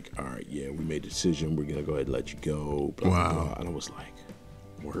were like, all right, yeah, we made a decision. We're going to go ahead and let you go. Blah, blah, blah. And I was like,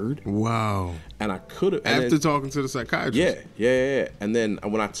 word? Wow. And I could have. After talking to the psychiatrist? Yeah. And then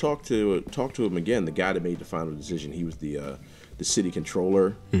when I talked to him again, the guy that made the final decision, he was the city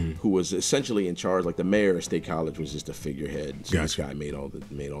controller, who was essentially in charge. Like the mayor of State College was just a figurehead. So this guy made all the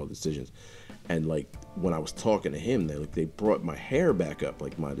decisions. And like when I was talking to him, they brought my hair back up,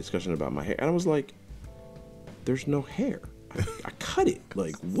 like my discussion about my hair, and I was like, "There's no hair. I cut it.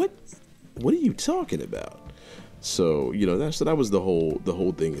 Like what are you talking about?" So you know that was the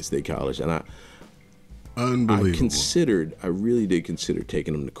whole thing at State College, and Unbelievable. I really did consider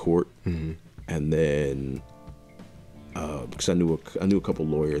taking him to court, and then because I knew a couple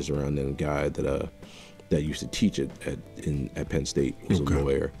lawyers around then, a guy that used to teach at Penn State was a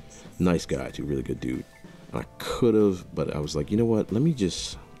lawyer, nice guy too, really good dude. And I could have, but I was like, you know what? Let me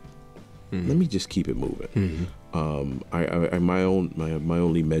just keep it moving. My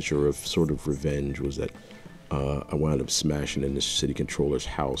only measure of sort of revenge was that I wound up smashing in the city controller's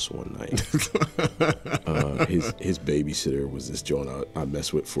house one night. His babysitter was this joint I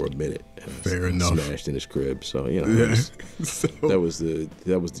messed with for a minute. And Fair enough. Smashed in his crib. So you know, that was the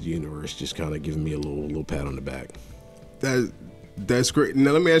universe just kind of giving me a little pat on the back. That's great.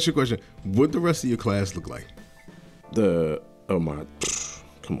 Now let me ask you a question. What the rest of your class look like? Come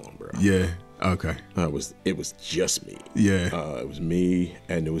on, bro. Yeah. Okay. It was just me. Yeah. It was me,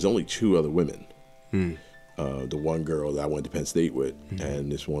 and there was only 2 other women. The one girl that I went to Penn State with,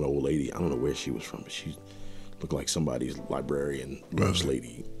 and this one old lady. I don't know where she was from, but she looked like somebody's librarian, lunch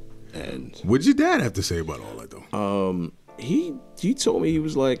lady. And what'd your dad have to say about all that though? He told me, he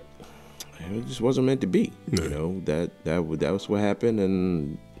was like, it just wasn't meant to be. Yeah. You know, that was what happened,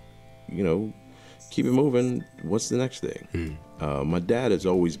 and you know, keep it moving. What's the next thing? My dad has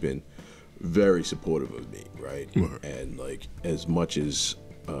always been very supportive of me, right? And like as much as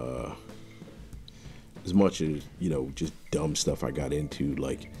you know, just dumb stuff I got into.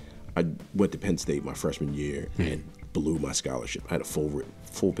 Like I went to Penn State my freshman year and blew my scholarship. I had a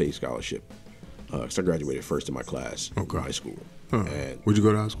full pay scholarship because I graduated first in my class in high school. And Where'd you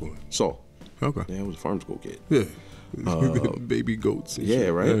go to high school? Saul. Okay. Yeah, I was a farm school kid. Yeah. Baby goats. And yeah,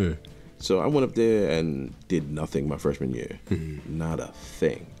 shit. right. Yeah. So I went up there and did nothing my freshman year. Not a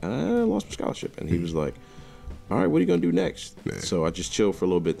thing. And I lost my scholarship. And he was like, all right, what are you going to do next? Yeah. So I just chilled for a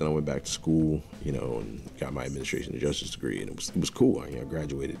little bit. Then I went back to school, you know, and got my administration and justice degree. And it was cool. I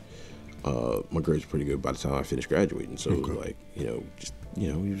graduated. My grades were pretty good by the time I finished graduating. So it was like, you know,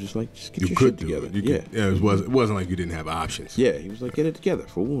 he was just like, just get your shit together. It wasn't like you didn't have options. Yeah, he was like, get it together,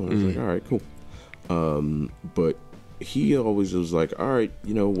 fool. And I was like, all right, cool. But he always was like, all right,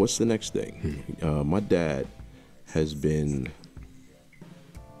 you know, what's the next thing? My dad has been,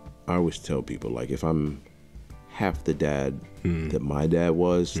 I always tell people, like, if I'm half the dad that my dad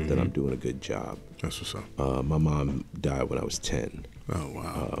was, then I'm doing a good job. That's what's up. My mom died when I was 10. Oh,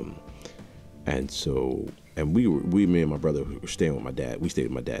 wow. And so, and me and my brother were staying with my dad. We stayed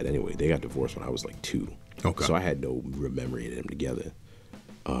with my dad anyway. They got divorced when I was like 2. Okay. So I had no memory of them together.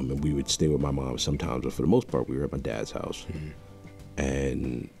 And we would stay with my mom sometimes, but for the most part, we were at my dad's house.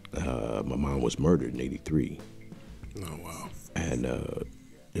 And my mom was murdered in '83. Oh, wow. And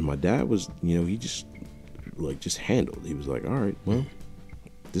my dad was, you know, he just handled. He was like, all right, well,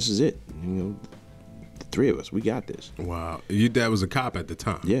 this is it. You know, the 3 of us, we got this. Wow. Your dad was a cop at the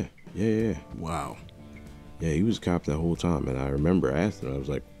time? Yeah. Wow. Yeah, he was a cop the whole time. And I remember asking him, I was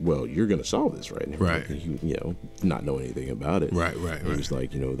like, well, you're going to solve this, right? And right. He, you know, not knowing anything about it. Right. He was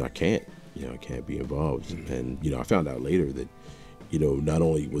like, you know, I can't be involved. And, you know, I found out later that, you know, not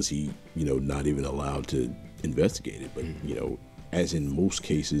only was he, you know, not even allowed to investigate it, but, you know, as in most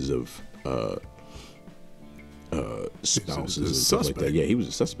cases of spouses and stuff like that. Yeah, he was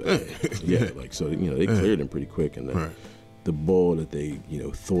a suspect. Yeah, like, so, you know, they cleared him pretty quick. And then the ball that they, you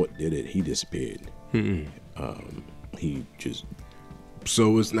know, thought did it, he disappeared. He just...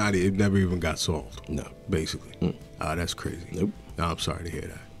 So it never even got solved? No. Basically? That's crazy. Nope. No, I'm sorry to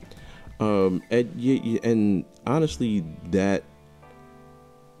hear that. And honestly, that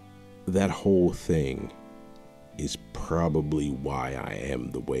whole thing is probably why I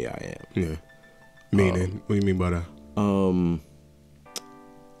am the way I am. Yeah. Meaning? What do you mean by that?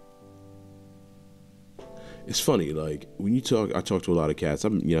 It's funny, like when I talk to a lot of cats.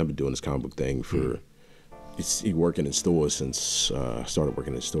 I've been doing this comic book thing for working in stores since I started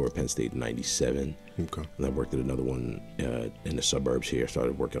working in a store at Penn State in '97. Okay. And I worked at another one in the suburbs here.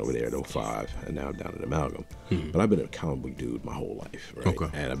 Started working over there at 05, and now I'm down at Amalgam. But I've been a comic book dude my whole life, right? Okay.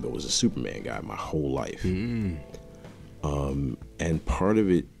 And I was a Superman guy my whole life. And part of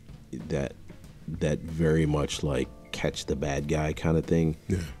it that very much like catch the bad guy kind of thing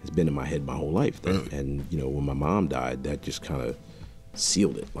has been in my head my whole life. And you know, when my mom died, that just kind of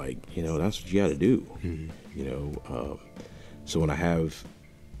sealed it. Like, you know, that's what you got to do. You know, so when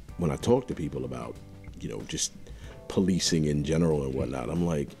I talk to people about, you know, just policing in general and whatnot, I'm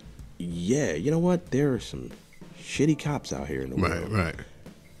like, yeah, you know what? There are some shitty cops out here in the world. Right.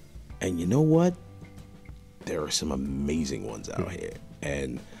 And you know what? There are some amazing ones out here.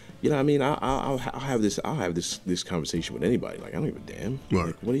 And you know, I mean, I'll have this conversation with anybody. Like, I don't give a damn.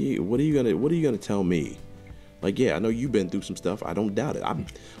 Right. Like, what are you gonna tell me Like, yeah, I know you've been through some stuff. I don't doubt it.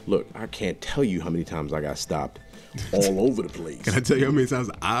 Look, I can't tell you how many times I got stopped all over the place. Can I tell you how many times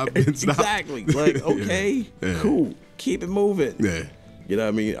I've been stopped? Exactly. Like, okay, cool. Keep it moving. Yeah. You know what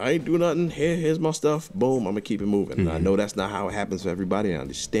I mean? I ain't do nothing. Here's my stuff. Boom, I'm going to keep it moving. And I know that's not how it happens for everybody. I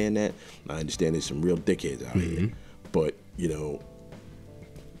understand that. I understand there's some real dickheads out here. But, you know,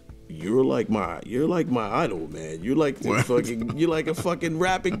 you're like my idol, man. You're like a fucking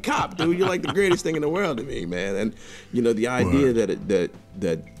rapping cop, dude. You're like the greatest thing in the world to me, man. And, you know, the idea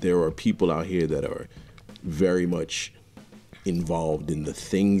that there are people out here that are very much involved in the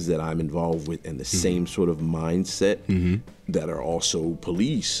things that I'm involved with and the same sort of mindset that are also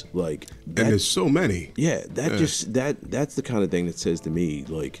police, like that, and there's so many. Yeah, that's the kind of thing that says to me,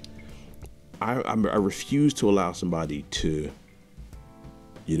 like, I refuse to allow somebody to,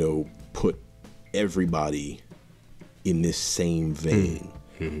 you know, put everybody in this same vein,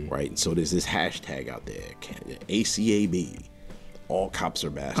 right? And so there's this hashtag out there, ACAB. All cops are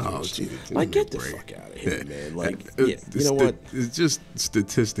bastards. Oh, like, get the fuck out of here, man. Like, you know what? It's just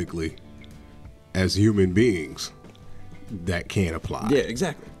statistically, as human beings, that can't apply. Yeah,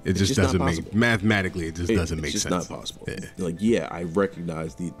 exactly. It just doesn't make, mathematically, it just doesn't make sense. It's just not possible. Yeah. Like, yeah, I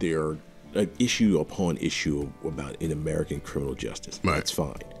recognize there are an issue upon issue about in American criminal justice. Right. That's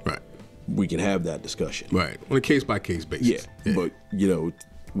fine. Right. We can have that discussion. Right. On a case-by-case basis. Yeah. But, you know,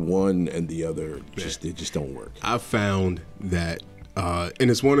 one and the other, they just don't work. I found that, and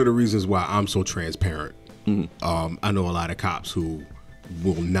it's one of the reasons why I'm so transparent. I know a lot of cops who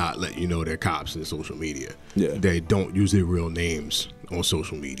will not let you know they're cops in social media. Yeah. They don't use their real names on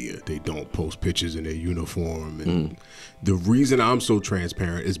social media. They don't post pictures in their uniform. And the reason I'm so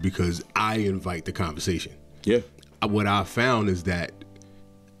transparent is because I invite the conversation. Yeah. What I found is that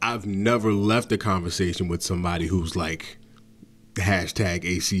I've never left a conversation with somebody who's like hashtag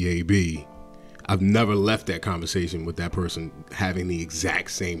ACAB. I've never left that conversation with that person having the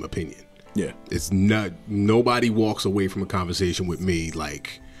exact same opinion. Yeah. It's not, nobody walks away from a conversation with me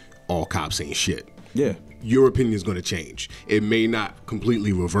like all cops ain't shit. Yeah. Your opinion is going to change. It may not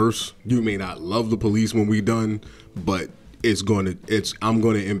completely reverse. You may not love the police when we're done, but I'm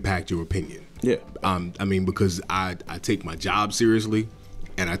going to impact your opinion. Yeah. I mean, because I take my job seriously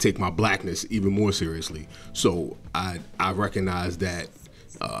and I take my blackness even more seriously. So I recognize that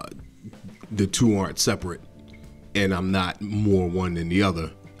the two aren't separate and I'm not more one than the other.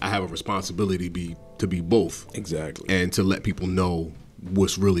 I have a responsibility to be both. Exactly. And to let people know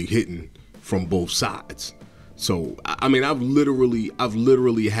what's really hitting from both sides. So, I mean, I've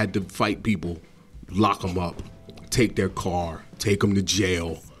literally had to fight people, lock them up, take their car, take them to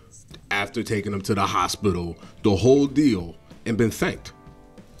jail, after taking them to the hospital, the whole deal, and been thanked.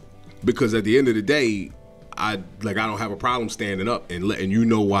 Because at the end of the day, I don't have a problem standing up and letting you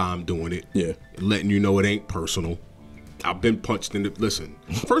know why I'm doing it. Yeah. Letting you know it ain't personal. I've been punched in the, listen,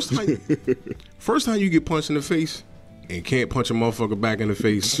 first time you get punched in the face and can't punch a motherfucker back in the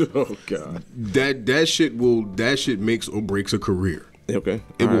face. Oh God. That shit makes or breaks a career. Okay.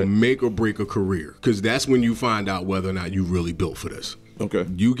 It will make or break a career. Cause that's when you find out whether or not you really built for this. Okay.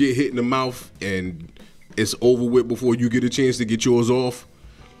 You get hit in the mouth and it's over with before you get a chance to get yours off.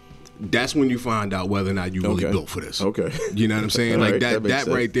 That's when you find out whether or not you really built for this. Okay. You know what I'm saying? Like that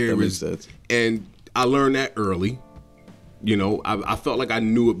right there makes sense. And I learned that early. You know, I felt like I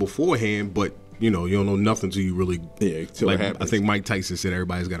knew it beforehand, but you know, you don't know nothing till you really. Yeah, till like, it happens. I think Mike Tyson said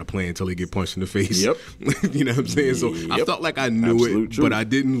everybody's got a plan until they get punched in the face. Yep. You know what I'm saying? So I felt like I knew Absolute truth. But I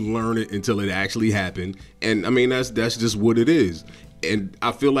didn't learn it until it actually happened. And I mean, that's just what it is. And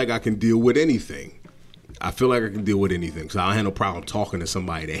I feel like I can deal with anything. So I have no problem talking to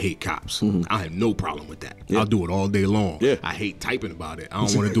somebody that hate cops. I have no problem with that. I'll do it all day long. Yeah. I hate typing about it. I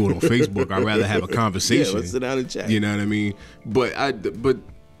don't want to do it on Facebook. I'd rather have a conversation. Yeah, let's sit down and chat. You know what I mean? But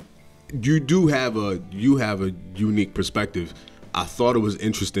you have a unique perspective. I thought it was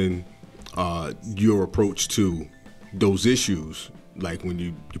interesting your approach to those issues, like when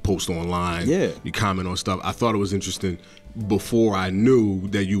you post online, you comment on stuff. I thought it was interesting before I knew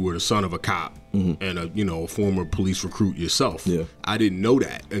that you were the son of a cop and a former police recruit yourself. Yeah. I didn't know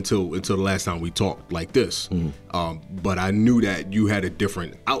that until the last time we talked like this. But I knew that you had a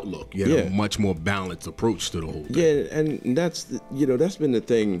different outlook. You had a much more balanced approach to the whole thing. Yeah, and that's that's been the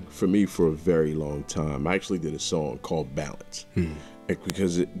thing for me for a very long time. I actually did a song called Balance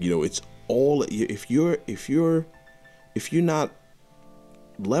because it's all if you're not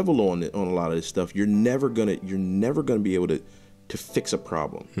level on a lot of this stuff, you're never gonna be able to fix a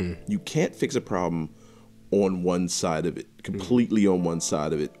problem. You can't fix a problem on one side of it, completely on one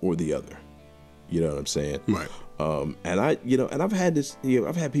side of it or the other. You know what I'm saying? Right. And I've had this,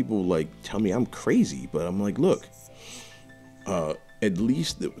 I've had people like tell me I'm crazy, but I'm like, look, at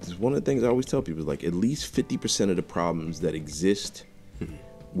least this is one of the things I always tell people is like, at least 50% of the problems that exist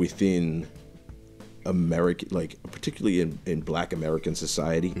within American, like particularly in Black American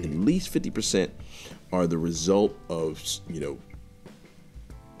society, at least 50% are the result of,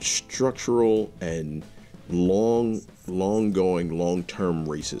 structural and long-going, long-term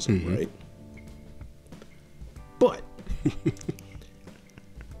racism, right? But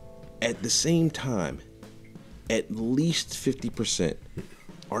at the same time, at least 50%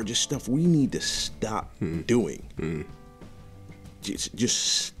 are just stuff we need to stop doing.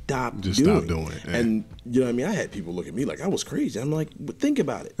 Just stop doing it. And I had people look at me like I was crazy. I'm like, but think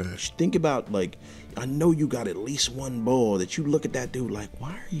about it. Think about, like, I know you got at least one ball that you look at that dude like,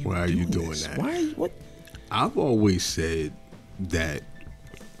 why are you doing that? Why are you, what? I've always said that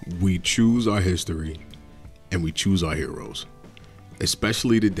we choose our history and we choose our heroes,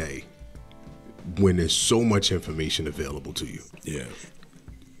 especially today when there's so much information available to you. Yeah.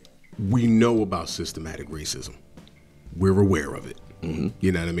 We know about systematic racism. We're aware of it.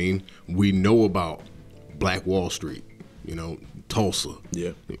 You know what I mean? We know about Black Wall Street, Tulsa.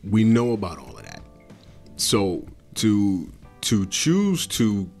 Yeah. We know about all of that. So to choose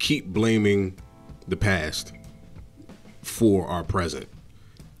to keep blaming the past for our present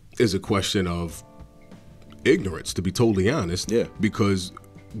is a question of ignorance, to be totally honest. Yeah. Because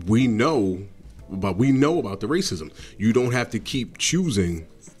we know about the racism. You don't have to keep choosing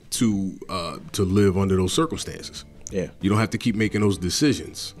to live under those circumstances. Yeah. You don't have to keep making those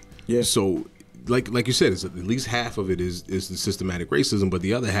decisions. Yeah. So like you said, it's at least half of it is the systematic racism, but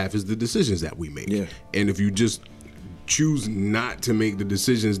the other half is the decisions that we make. Yeah. And if you just choose not to make the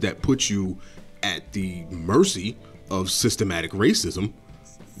decisions that put you at the mercy of systematic racism,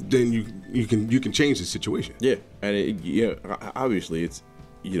 then you can change the situation. Yeah. And obviously it's,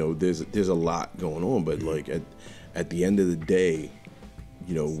 there's a lot going on, but like at the end of the day,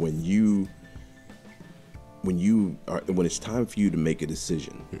 when it's time for you to make a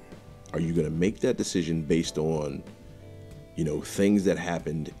decision, are you going to make that decision based on, things that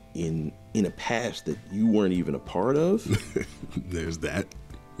happened in a past that you weren't even a part of? There's that.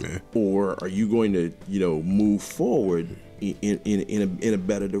 Yeah. Or are you going to, move forward in a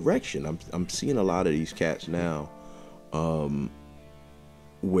better direction? I'm seeing a lot of these cats now,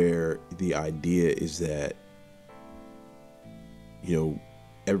 where the idea is that,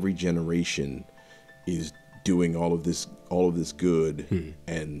 every generation is doing all of this good,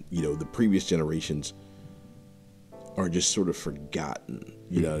 and the previous generations are just sort of forgotten.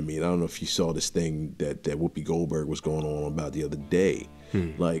 You know what I mean? I don't know if you saw this thing that Whoopi Goldberg was going on about the other day.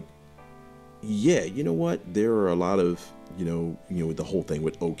 Like, yeah, you know what? There are a lot of with the whole thing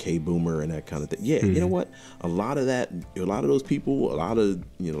with OK Boomer and that kind of thing. Yeah, you know what? A lot of those people, a lot of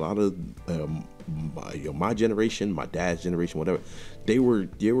my generation, my dad's generation, whatever, they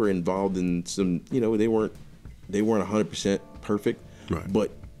were involved in some, they weren't 100% perfect. Right.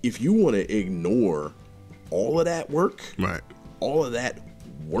 But if you want to ignore all of that work, right, all of that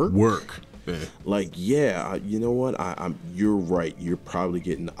work, yeah. Like, yeah, you know what? You're right. You're probably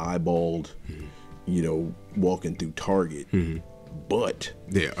getting eyeballed, walking through Target. But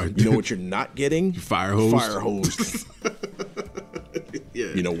yeah, you know what you're not getting? Fire hose. Fire hose. Yeah.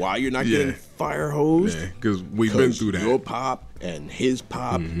 You know why you're not getting fire hose? Yeah, because we've been through that. Your pop and his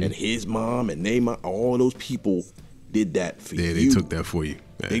pop and his mom and all of those people did that for you. Yeah, they took that for you.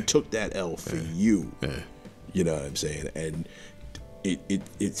 Yeah. They took that L for you. Yeah. You know what I'm saying? And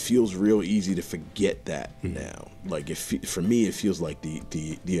it feels real easy to forget that now. Like, for me, it feels like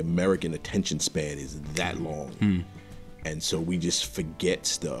the American attention span is that long. And so we just forget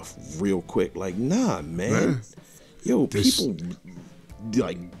stuff real quick. Like, nah, man. Yo, people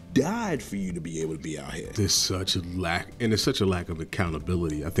like died for you to be able to be out here. There's such a lack, and there's such a lack of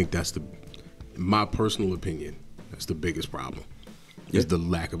accountability. I think that's my personal opinion, that's the biggest problem. Is the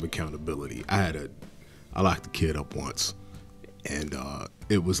lack of accountability. I locked a kid up once, and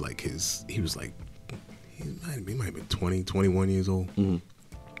it was like he might have been 20, 21 years old.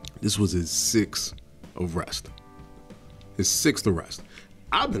 This was his sixth arrest.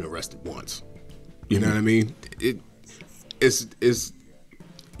 I've been arrested once. You know what I mean? It's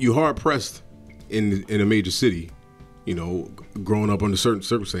you hard pressed in a major city, growing up under certain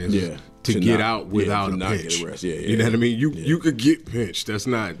circumstances, to get out without a pinch. You know what I mean? You could get pinched. That's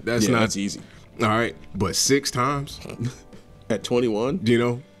not easy. All right, but 6 times at 21,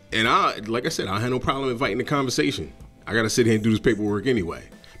 and like I said, I had no problem inviting the conversation. I gotta sit here and do this paperwork anyway.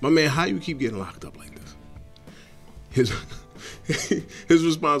 My man, how you keep getting locked up like this? His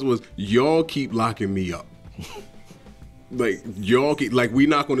response was, y'all keep locking me up. Like y'all keep, like we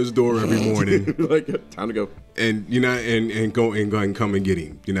knock on his door every morning. Like time to go. And you know, and go and come and get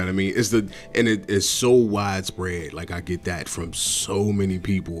him. You know what I mean? It is so widespread. Like I get that from so many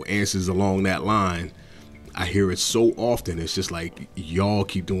people. Answers along that line. I hear it so often. It's just like y'all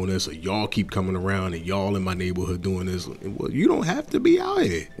keep doing this, or y'all keep coming around, and y'all in my neighborhood doing this. Well, you don't have to be out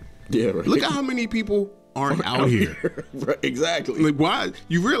here. Yeah, right. Look at how many people aren't out here. Right, exactly. Like why?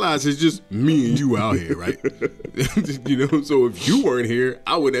 You realize it's just me and you out here, right? You know. So if you weren't here,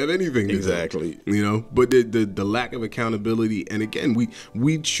 I wouldn't have anything to Exactly. do, you know. But the lack of accountability, and again,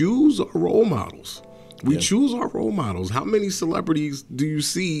 we choose our role models. We choose our role models. How many celebrities do you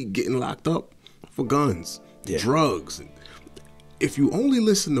see getting locked up for guns, drugs? And if you only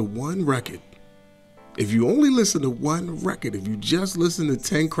listen to one record, if you just listen to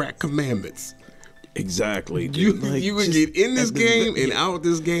 10 Crack Commandments. Exactly. You would get in this game and out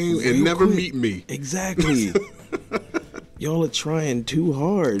this game and never meet me. Exactly. Y'all are trying too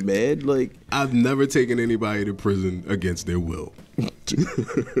hard, man. Like I've never taken anybody to prison against their will.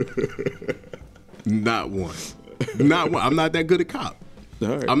 Not one. Not one. I'm not that good a cop.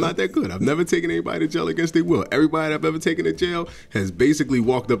 Right. I'm not that good. I've never taken anybody to jail against their will. Everybody I've ever taken to jail has basically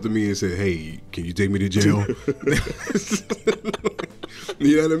walked up to me and said, "Hey, can you take me to jail?"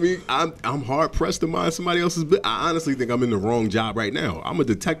 You know what I mean? I'm hard pressed to mind somebody else's business. I honestly think I'm in the wrong job right now. I'm a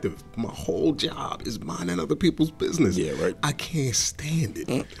detective. My whole job is minding other people's business. Yeah, right. I can't stand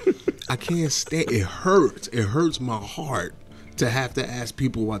it. I can't stand it. It hurts. It hurts my heart to have to ask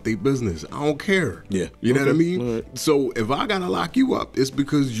people about their business. I don't care. Yeah. You know what I mean? Right. So if I gotta lock you up, it's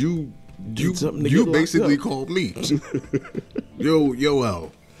because you basically called me. Yo,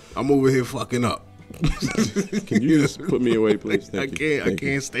 L, I'm over here fucking up. Can you just put me away, please? I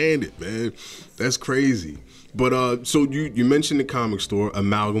can't stand it, man. That's crazy. But so you mentioned the comic store,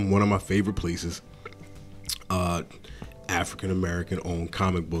 Amalgam, one of my favorite places. African American owned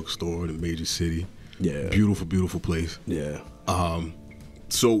comic book store in a major city. Yeah. Beautiful place. Yeah.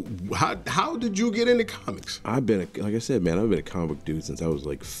 So how did you get into comics? Like I said, man, I've been a comic book dude since I was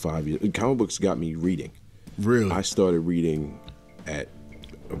like 5 years. Comic books got me reading. Really? I started reading at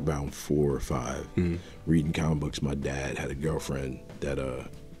around 4 or 5. Reading comic books. My dad had a girlfriend that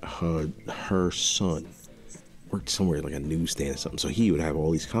her son worked somewhere like a newsstand or something. So he would have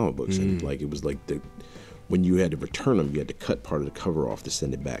all these comic books, and like it was like when you had to return them, you had to cut part of the cover off to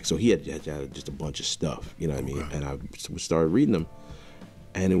send it back. So he had just a bunch of stuff, you know what I mean? And I started reading them,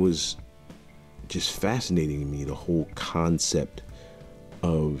 and it was just fascinating to me, the whole concept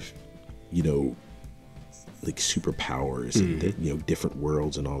of, you know, like superpowers and different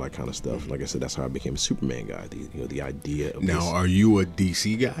worlds and all that kind of stuff. Like I said, that's how I became a Superman guy. The idea of now, are you a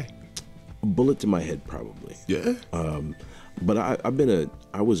DC guy? A bullet to my head, probably. Yeah. But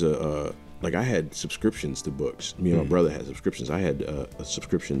I had subscriptions to books. Me and my brother had subscriptions. I had a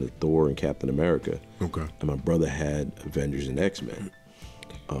subscription to Thor and Captain America. Okay. And my brother had Avengers and X-Men.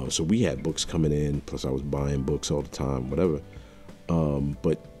 So we had books coming in. Plus, I was buying books all the time, whatever.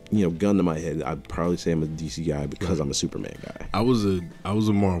 But gun to my head, I'd probably say I'm a DC guy because I'm a Superman guy. I was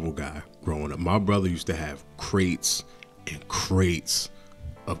a Marvel guy growing up. My brother used to have crates and crates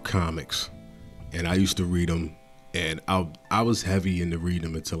of comics, and I used to read them. And I was heavy into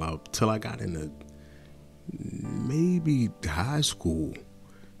reading them until I got into maybe high school,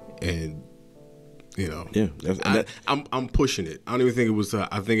 and I'm pushing it. I don't even think it was.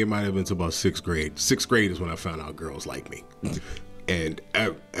 I think it might have been to about 6th grade. 6th grade is when I found out girls like me, and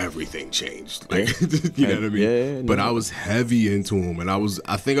everything changed. Like you know what I mean? Yeah, but I was heavy into them, and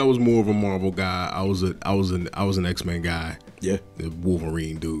I think I was more of a Marvel guy. I was an X-Men guy. Yeah, the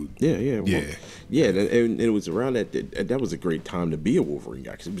Wolverine dude. And it was around that was a great time to be a Wolverine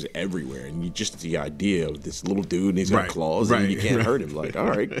guy because it was everywhere, and just the idea of this little dude and he's got claws and you can't hurt him. Like, all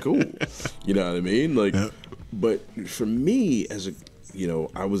right, cool. You know what I mean? Like, but for me, as a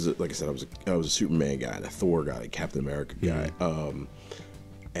I was like I said, I was a Superman guy, and a Thor guy, a Captain America guy,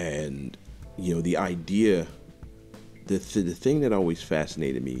 and the idea, the thing that always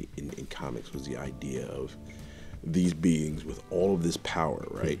fascinated me in comics was the idea of these beings with all of this power,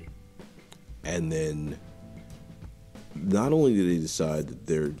 right? And then not only do they decide that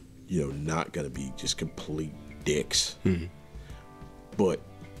they're not gonna be just complete dicks, but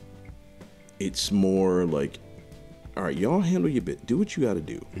it's more like, all right, y'all handle your bit, do what you got to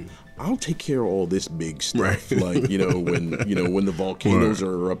do. I'll take care of all this big stuff, like when the volcanoes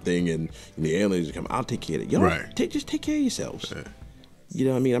are erupting and the aliens are coming, I'll take care of it. Y'all just take care of yourselves. You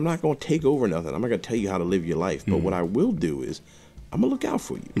know what I mean? I'm not going to take over nothing. I'm not going to tell you how to live your life. But what I will do is I'm going to look out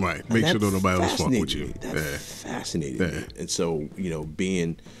for you. Right. Make sure nobody else fuck with you. That fascinated me. And so,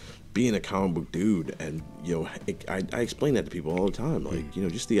 being being a comic book dude, and I explain that to people all the time. Like,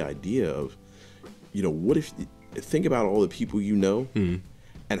 just the idea of, what if think about all the people and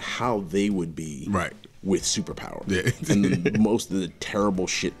how they would be with superpower, and most of the terrible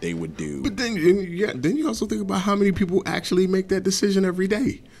shit they would do. But then you also think about how many people actually make that decision every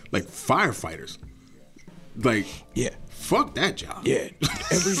day, like firefighters. Like, fuck that job. Yeah,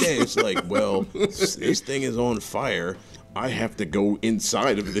 every day it's like, well, this thing is on fire. I have to go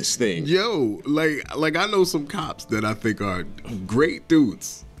inside of this thing. Yo, like I know some cops that I think are great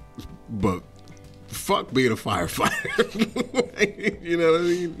dudes, but fuck being a firefighter. You know what I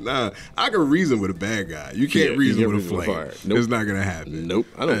mean? Nah, I can reason with a bad guy. You can't reason with a flame. Nope. It's not gonna happen. Nope.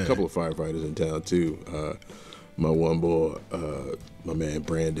 I know a couple of firefighters in town too. My one boy, my man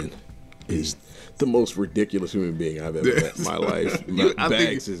Brandon, is the most ridiculous human being I've ever met in my life. I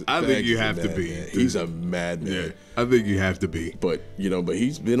think you have to be. He's a madman. Yeah, I think you have to be. But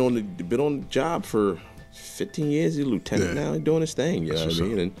he's been on the job for 15 years. He's a lieutenant now, doing his thing. You know what I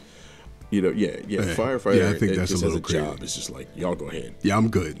mean? And firefighter. Yeah, I think that's just a little as a crazy. job. It's just like, y'all go ahead. Yeah, I'm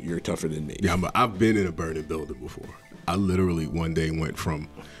good. You're tougher than me. Yeah, I've been in a burning building before. I literally one day went from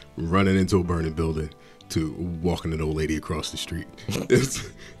running into a burning building to walking an old lady across the street.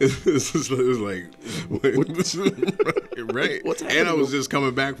 It was like, right? What's happening? And I was just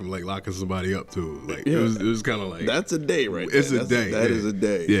coming back from like locking somebody up too. Like it was kind of like, that's a day, right? It's a day. That is a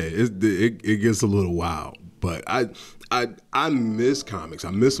day. Yeah, it gets a little wild. But I miss comics.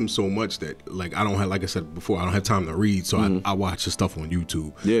 I miss them so much that, like, I don't have, like I said before, I don't have time to read, so I watch the stuff on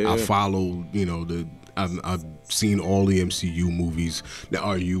YouTube. I follow, I've seen all the MCU movies. Now,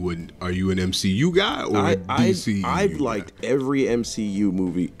 are you an MCU guy or a DC? I've liked every MCU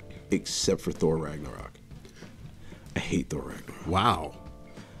movie except for Thor Ragnarok. I hate Thor Ragnarok. Wow.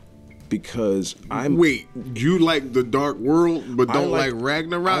 Because Wait, you like the Dark World but don't like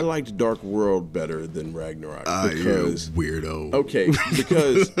Ragnarok? I liked Dark World better than Ragnarok because weirdo. Okay,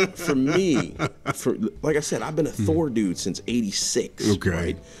 because for me, like I said, I've been a Thor dude since '86. Okay.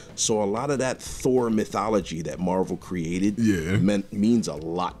 Right? So a lot of that Thor mythology that Marvel created means a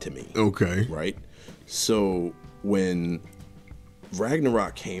lot to me. Okay. Right? So when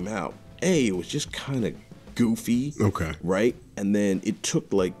Ragnarok came out, it was just kind of goofy. Okay. Right? And then it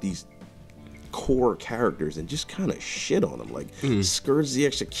took like these core characters and just kind of shit on them, like Scourge the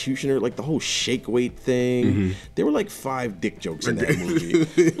Executioner, like the whole shake weight thing. There were like 5 dick jokes in that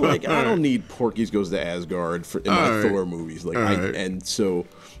movie. Like, I don't need Porky's Goes to Asgard in my Thor movies. Like, and so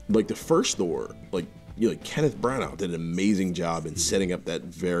like the first Thor, like Kenneth Branagh did an amazing job in setting up that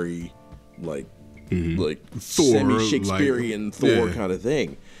very like semi-Shakespearean Thor kind of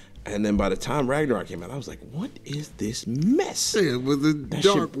thing. And then by the time Ragnarok came out, I was like, what is this mess? Yeah, with the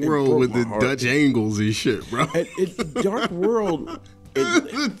Dark World with the Dutch angles and shit, bro. Dark World...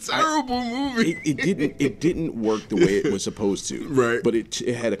 It's a terrible movie. It didn't work the way it was supposed to. Right. But it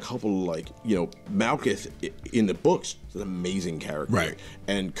had a couple like, Malkuth in the books is an amazing character. Right.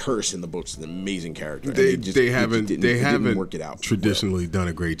 And Curse in the books is an amazing character. They haven't work it out traditionally done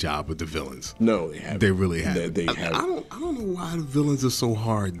a great job with the villains. No, they haven't. They really haven't. They haven't. I don't know why the villains are so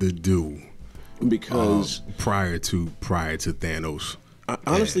hard to do. Because prior to Thanos.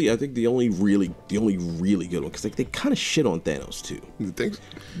 Honestly, I think the only really good one, because they kind of shit on Thanos too. You think?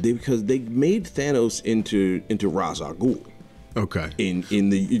 Because they made Thanos into Ra's al Ghul. Okay. In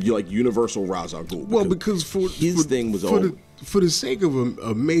the like universal Ra's al Ghul. Well, because his thing was for the sake of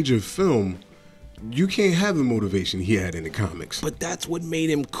a major film, you can't have the motivation he had in the comics. But that's what made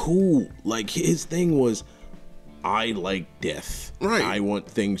him cool. Like, his thing was, I like death. Right. I want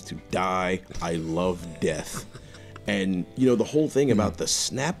things to die. I love death. And, the whole thing about the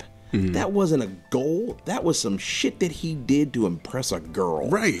snap, that wasn't a goal. That was some shit that he did to impress a girl.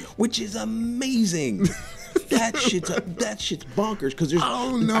 Right. Which is amazing. That shit's bonkers. Because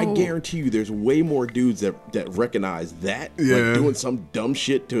I guarantee you there's way more dudes that recognize that. Yeah. Like doing some dumb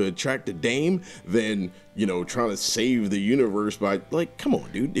shit to attract a dame than, trying to save the universe by, like, come on,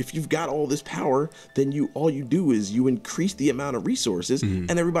 dude. If you've got all this power, then all you do is you increase the amount of resources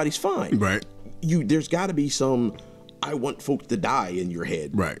and everybody's fine. Right. There's got to be some I want folks to die in your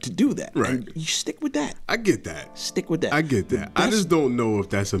head to do that. Right. And you stick with that. I get that. Stick with that. I get that. I just don't know if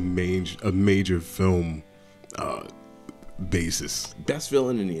that's a major film basis. Best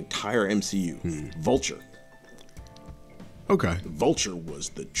villain in the entire MCU. Vulture. Okay. Vulture was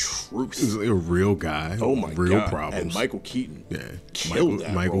the truth. He's a real guy. Oh my real God. problems. And Michael Keaton. Killed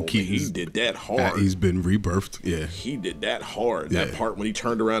that Michael role. Keaton. He did that hard. He's been rebirthed. Yeah. He did that hard. Yeah. That part when he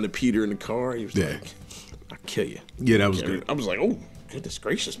turned around to Peter in the car, he was like, I'll kill you. Yeah, that was good. I was like, oh, goodness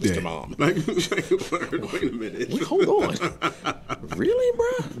gracious, Mr. Mom. Wait a minute. Wait, hold on. Really, bro?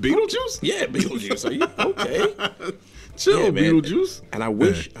 Beetlejuice? Yeah, Beetlejuice. Are you okay? Chill, man. Beetlejuice. And I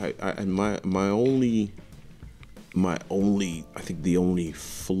wish and my only I think the only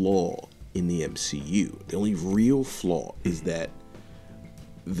flaw in the MCU, the only real flaw is that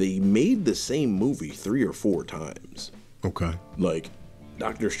they made the same movie 3 or 4 times. Okay. Like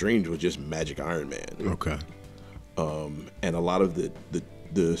Doctor Strange was just Magic Iron Man. Okay. And a lot of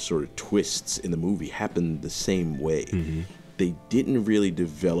the sort of twists in the movie happened the same way. Mm-hmm. They didn't really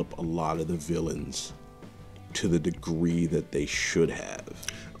develop a lot of the villains to the degree that they should have.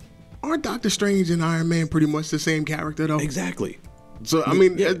 Aren't Doctor Strange and Iron Man pretty much the same character though? Exactly. So I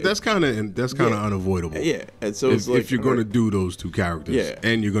mean, that's kind of unavoidable. Yeah, and so it's if you're going to do those two characters,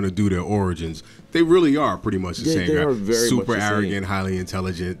 and you're going to do their origins, they really are pretty much the same. They guy. are very super much the arrogant, same. highly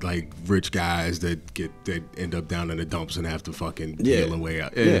intelligent, like rich guys that end up down in the dumps and have to fucking peel their way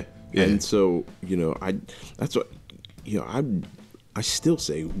out. Yeah. And so I still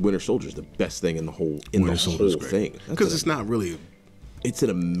say Winter Soldier is the best thing in the whole thing because it's not really. It's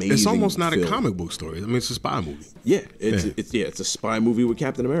an amazing. It's almost not film. A comic book story. I mean, it's a spy movie. Yeah, it's a spy movie with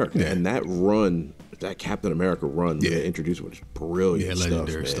Captain America, and that Captain America run that they introduced was brilliant. Yeah,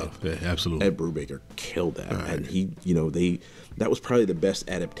 legendary stuff. Yeah, absolutely. Ed Brubaker killed that, and that was probably the best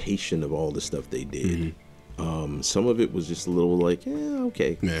adaptation of all the stuff they did. Mm-hmm. Some of it was just a little like,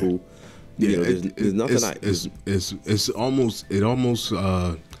 okay, cool. Yeah, there's nothing. It's almost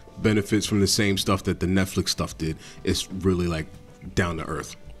benefits from the same stuff that the Netflix stuff did. It's really like down to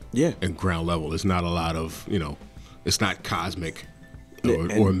earth, and ground level. It's not a lot of it's not cosmic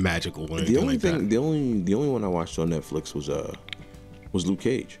or magical or anything like that. The only one I watched on Netflix was Luke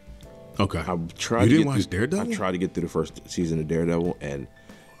Cage. Okay, You didn't watch Daredevil? I tried to get through the first season of Daredevil, and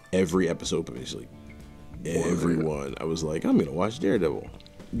every episode, basically, everyone, I was like, I'm gonna watch Daredevil.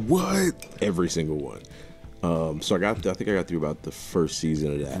 What? Every single one. So I think I got through about the first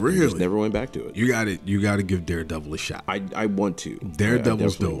season of that. Really? I just never went back to it. You got to give Daredevil a shot. I want to.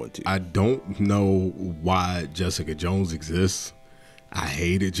 Daredevil's dope. I don't know why Jessica Jones exists. I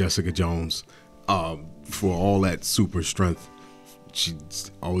hated Jessica Jones for all that super strength. She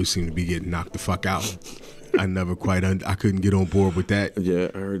always seemed to be getting knocked the fuck out. I never quite I couldn't get on board with that. Yeah,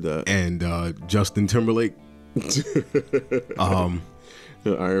 I heard that. And Justin Timberlake.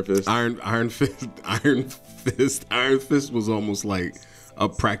 Iron Fist. Iron Fist was almost like a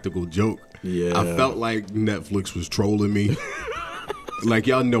practical joke. Yeah. I felt like Netflix was trolling me. Like,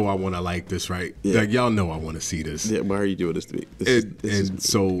 y'all know I want to like this, right? Yeah. Like, y'all know I want to see this. Yeah, why are you doing this to me?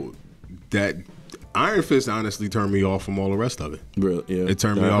 So that Iron Fist honestly turned me off from all the rest of it. Really? Yeah. It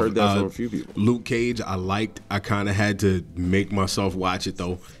turned me off. I heard that from a few people. Luke Cage, I liked. I kind of had to make myself watch it,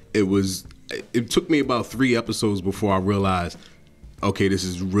 though. It took me about 3 episodes before I realized, okay, this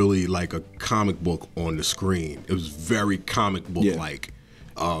is really like a comic book on the screen. It was very comic book like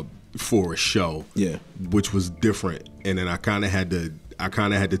for a show, which was different. And then I kind of had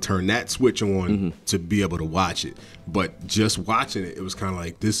to turn that switch on to be able to watch it. But just watching it, it was kind of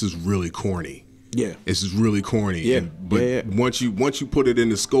like, this is really corny. Yeah, this is really corny. Yeah, once you put it in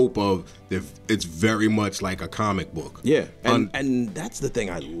the scope of, it's very much like a comic book. Yeah, and that's the thing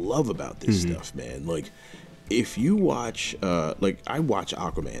I love about this stuff, man. Like, if you watch, like I watch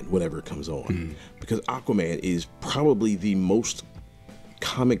Aquaman whenever it comes on, because Aquaman is probably the most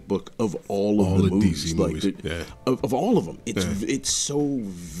comic book of all of the movies. DC movies. Of all of them. It's so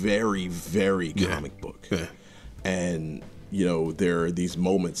very, very comic book. Yeah. And, there are these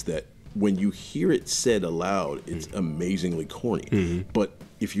moments that when you hear it said aloud, it's amazingly corny. But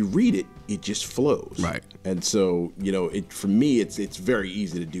if you read it, it just flows. Right. And so, for me, it's very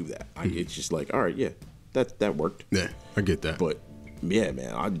easy to do that. It's just like, all right, yeah, that worked. Yeah, I get that. But yeah,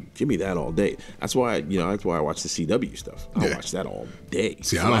 man, give me that all day. That's why I watch the CW stuff. I watch that all day.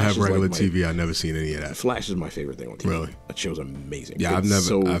 See, I don't have regular TV. I've never seen any of that. Flash is my favorite thing on TV. Really? That show's amazing. Yeah, I've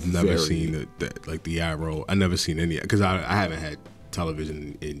never seen the Arrow. I never seen any because I haven't had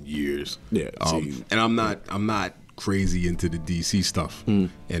television in years. Yeah, and I'm not crazy into the DC stuff, and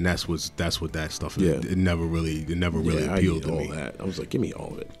that's what that stuff is. Yeah. It never really appealed to me. That. I was like, give me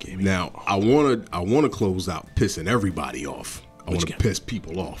all of it. Now I wanna close out pissing everybody off. I want to piss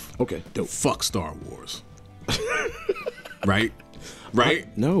people off. Okay, dope. Fuck Star Wars. Right?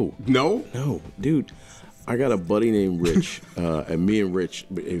 No, dude. I got a buddy named Rich, and me and Rich.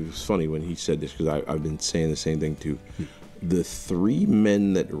 It was funny when he said this because I've been saying the same thing too. The 3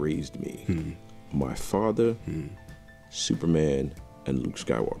 men that raised me, my father, Superman, and Luke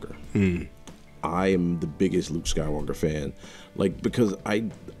Skywalker. I am the biggest Luke Skywalker fan, like, because I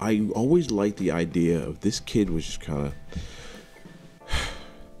always liked the idea of this kid was just kind of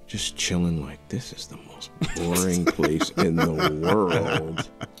just chilling like, this is the most boring place in the world.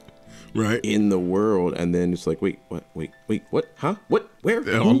 Right. In the world. And then it's like, wait, what? Huh? What? Where?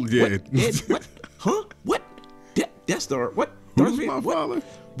 Who? Yeah. What? What? Huh? What? That's the what? Who's my father?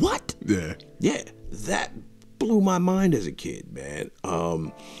 What? Yeah. Yeah. That blew my mind as a kid, man.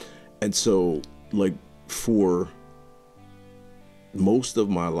 And so, like, for most of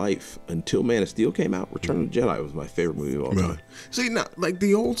my life until Man of Steel came out, Return of the Jedi was my favorite movie of all time. See, now, like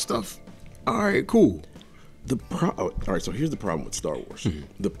the old stuff, all right, cool. All right, so here's the problem with Star Wars.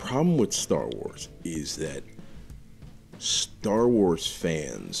 The problem with Star Wars is that Star Wars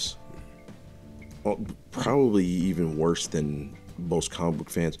fans, probably even worse than most comic book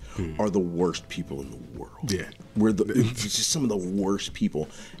fans, are the worst people in the world. Yeah, it's just some of the worst people.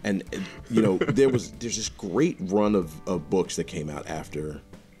 And you know, there's this great run of books that came out after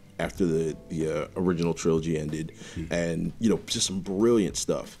the original trilogy ended, and you know, just some brilliant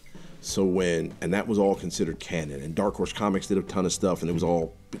stuff. So and that was all considered canon, and Dark Horse Comics did a ton of stuff, and it was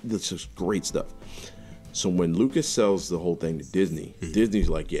all just great stuff. So when Lucas sells the whole thing to Disney, Disney's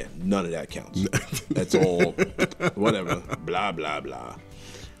like, yeah, none of that counts. That's all, whatever, blah blah blah.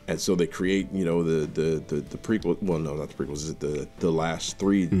 And so they create, you know, the prequel. Well, no, not the prequels. The last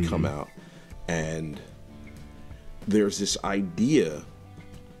three come out, and there's this idea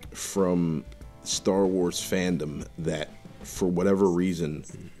from Star Wars fandom that for whatever reason,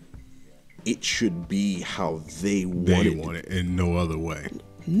 it should be how they want it in no other way.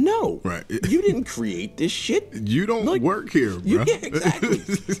 No, right? You didn't create this shit. You don't work here, bro. Yeah, exactly.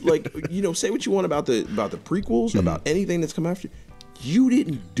 Like, you know, say what you want about the prequels, about anything that's come after. You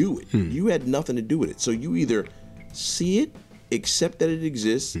didn't do it. You had nothing to do with it. So you either see it, accept that it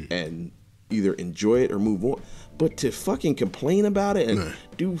exists, and either enjoy it or move on. But to fucking complain about it and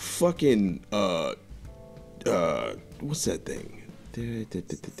do fucking what's that thing? You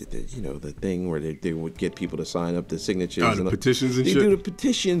know, the thing where they would get people to sign up the signatures, the petitions and shit. They do the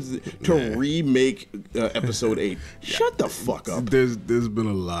petitions to remake Episode 8. Shut the fuck up. There's been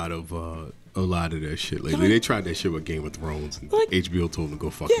a lot of that shit lately. They tried that shit with Game of Thrones, and HBO told them to go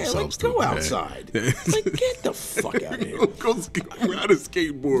fuck themselves. Like, go outside. Like, get the fuck out of here. Go ride a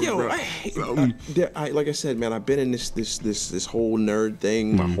skateboard, yo, bro. I hate. Like I said, man, I've been in this whole nerd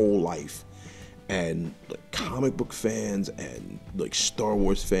thing my whole life. And like comic book fans and like Star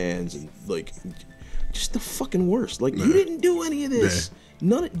Wars fans and like just the fucking worst. Like, you didn't do any of this.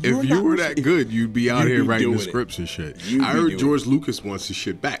 If you were that good, you'd be out here writing the scripts and shit. I heard George Lucas wants his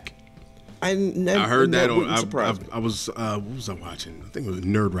shit back. I heard that on. I was what was I watching? I think it was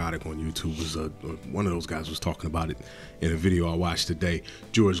Nerdrotic on YouTube. Was one of those guys was talking about it in a video I watched today.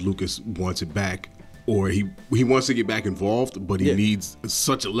 George Lucas wants it back. Or he wants to get back involved, but he needs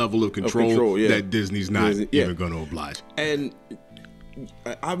such a level of control that Disney's not even going to oblige. And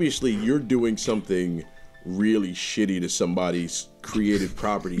obviously, you're doing something really shitty to somebody's creative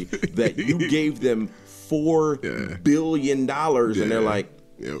property that you gave them $4 billion, and they're like,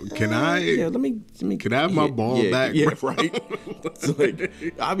 can I? Yeah, let me. Can I have my ball back? Yeah, right. It's like,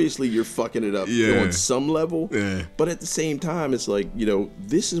 obviously you're fucking it up on some level. Yeah. But at the same time, it's like, you know,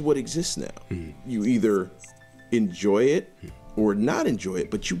 this is what exists now. You either enjoy it or not enjoy it,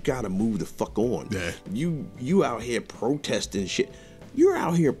 but you gotta move the fuck on. Yeah. You out here protesting shit. You're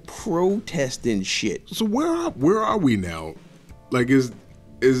out here protesting shit. So where are we now? Like, is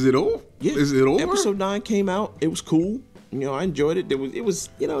it over? Yeah. Is it over? Episode 9 came out. It was cool. You know, I enjoyed it. It was,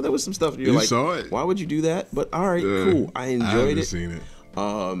 you know, there was some stuff you're like, saw it. Why would you do that? But all right, cool. I enjoyed I haven't it. Seen it.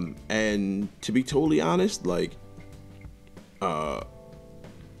 And to be totally honest, like,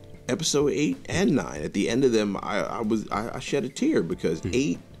 episode 8 and 9, at the end of them, I shed a tear because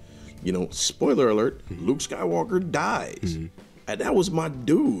 8, you know, spoiler alert, Luke Skywalker dies. And that was my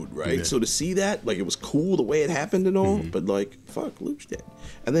dude, right? Yeah. So to see that, like, it was cool the way it happened and all, but like, fuck, Luke's dead.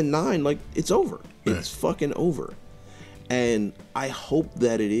 And then 9, like, it's over. It's fucking over. And I hope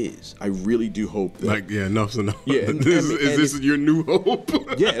that it is. I really do hope that. Like, enough's enough. Yeah. Is this your new hope?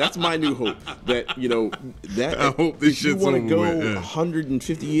 Yeah, that's my new hope. That, you know, that I hope this shit's over. If you want to go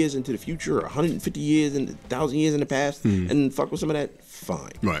 150 years into the future or 150 years and 1,000 years in the past and fuck with some of that,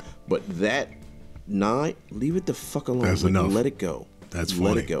 fine. Right. But that 9, leave it the fuck alone. That's enough. Let it go. That's funny.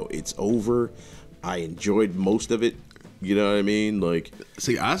 Let it go. It's over. I enjoyed most of it. You know what I mean? Like,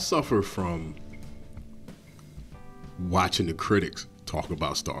 see, I suffer from watching the critics talk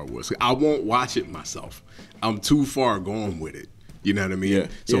about Star Wars. I won't watch it myself. I'm too far gone with it. You know what I mean? Yeah.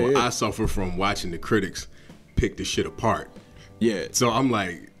 So I suffer from watching the critics pick the shit apart. Yeah. So I'm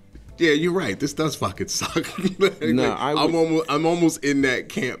like, yeah, you're right. This does fucking suck. No, I'm almost in that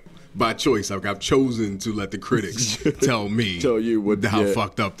camp by choice. Like I've chosen to let the critics tell you how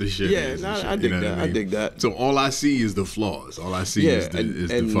fucked up the shit is. Yeah, I dig that. I dig that. So all I see is the flaws. All I see is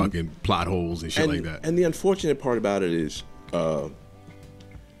the fucking plot holes and shit like that. And the unfortunate part about it is,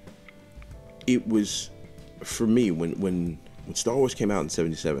 it was for me when Star Wars came out in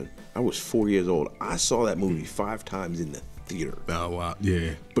 '77. I was 4 years old. I saw that movie 5 times in the theater. Oh wow,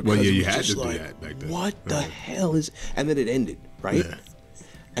 yeah. Because you had to do that back then. What the hell is? And then it ended, right? Yeah.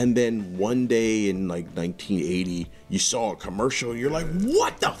 And then one day in like 1980, you saw a commercial. You're like,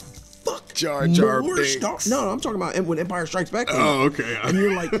 what the fuck? Jar Jar Binks. No, I'm talking about when Empire Strikes Back came out. Oh, okay. And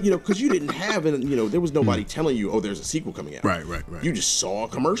you're like, because you didn't have, there was nobody telling you, oh, there's a sequel coming out. Right. You just saw a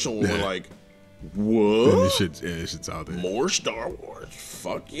commercial and were like, what? This shit's out there. More Star Wars.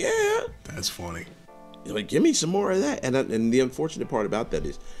 Fuck yeah. That's funny. You're like, give me some more of that. And the unfortunate part about that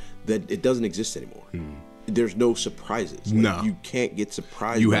is that it doesn't exist anymore. There's no surprises. Like, no. You can't get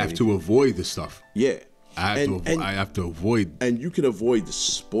surprised. You have to avoid the stuff. Yeah. I have to avoid. And you can avoid the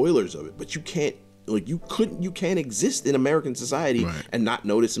spoilers of it, but you can't. Like you can't exist in American society and not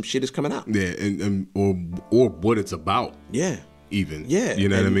notice some shit is coming out. Yeah, or what it's about. Yeah. Even. Yeah. You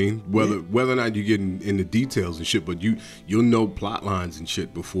know what I mean? Whether or not you get in the details and shit, but you'll know plot lines and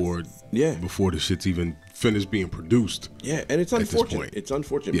shit before the shit's even finished being produced. Yeah, and it's unfortunate. It's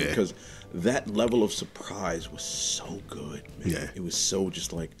unfortunate because that level of surprise was so good, man. Yeah. It was so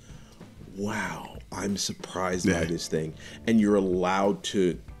just like, wow, I'm surprised by this thing. And you're allowed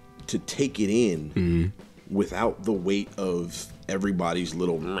to take it in without the weight of everybody's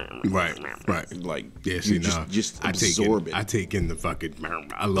little right like just absorb it. I take in the fucking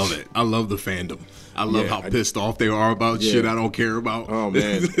I love it. I love the fandom. I love how pissed off they are about shit I don't care about. Oh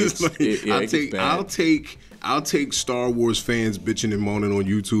man, I'll take Star Wars fans bitching and moaning on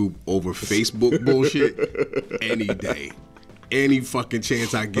YouTube over Facebook bullshit any day. Any fucking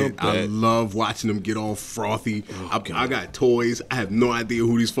chance I get. I love watching them get all frothy. I got toys. I have no idea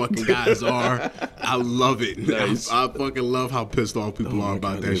who these fucking guys are. I love it. Nice. I fucking love how pissed off people are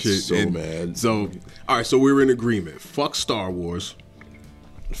about that shit. So mad. So, all right. So we're in agreement. Fuck Star Wars.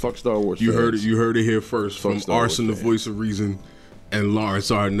 Fuck Star Wars. You heard it. You heard it here first from Arson, the voice of reason, and Lawrence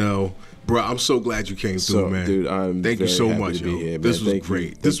Arnell. Bro, I'm so glad you came through, man. Dude, thank you so much, yo. Here, this was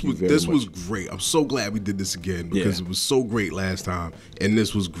great. This was great. I'm so glad we did this again because it was so great last time, and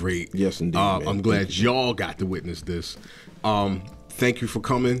this was great. Yes, indeed. Man. I'm glad y'all got to witness this. Thank you for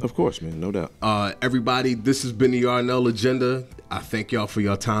coming. Of course, man. No doubt. Everybody, this has been the Arnell Agenda. I thank y'all for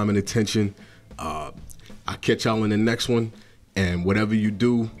your time and attention. I'll catch y'all in the next one, and whatever you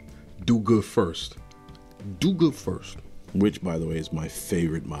do good first. Do good first. Which, by the way, is my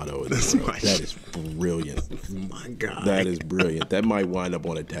favorite motto in the world. That is brilliant. My God. That is brilliant. That might wind up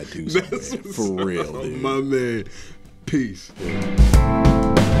on a tattoo somewhere. For real, dude. My man. Peace.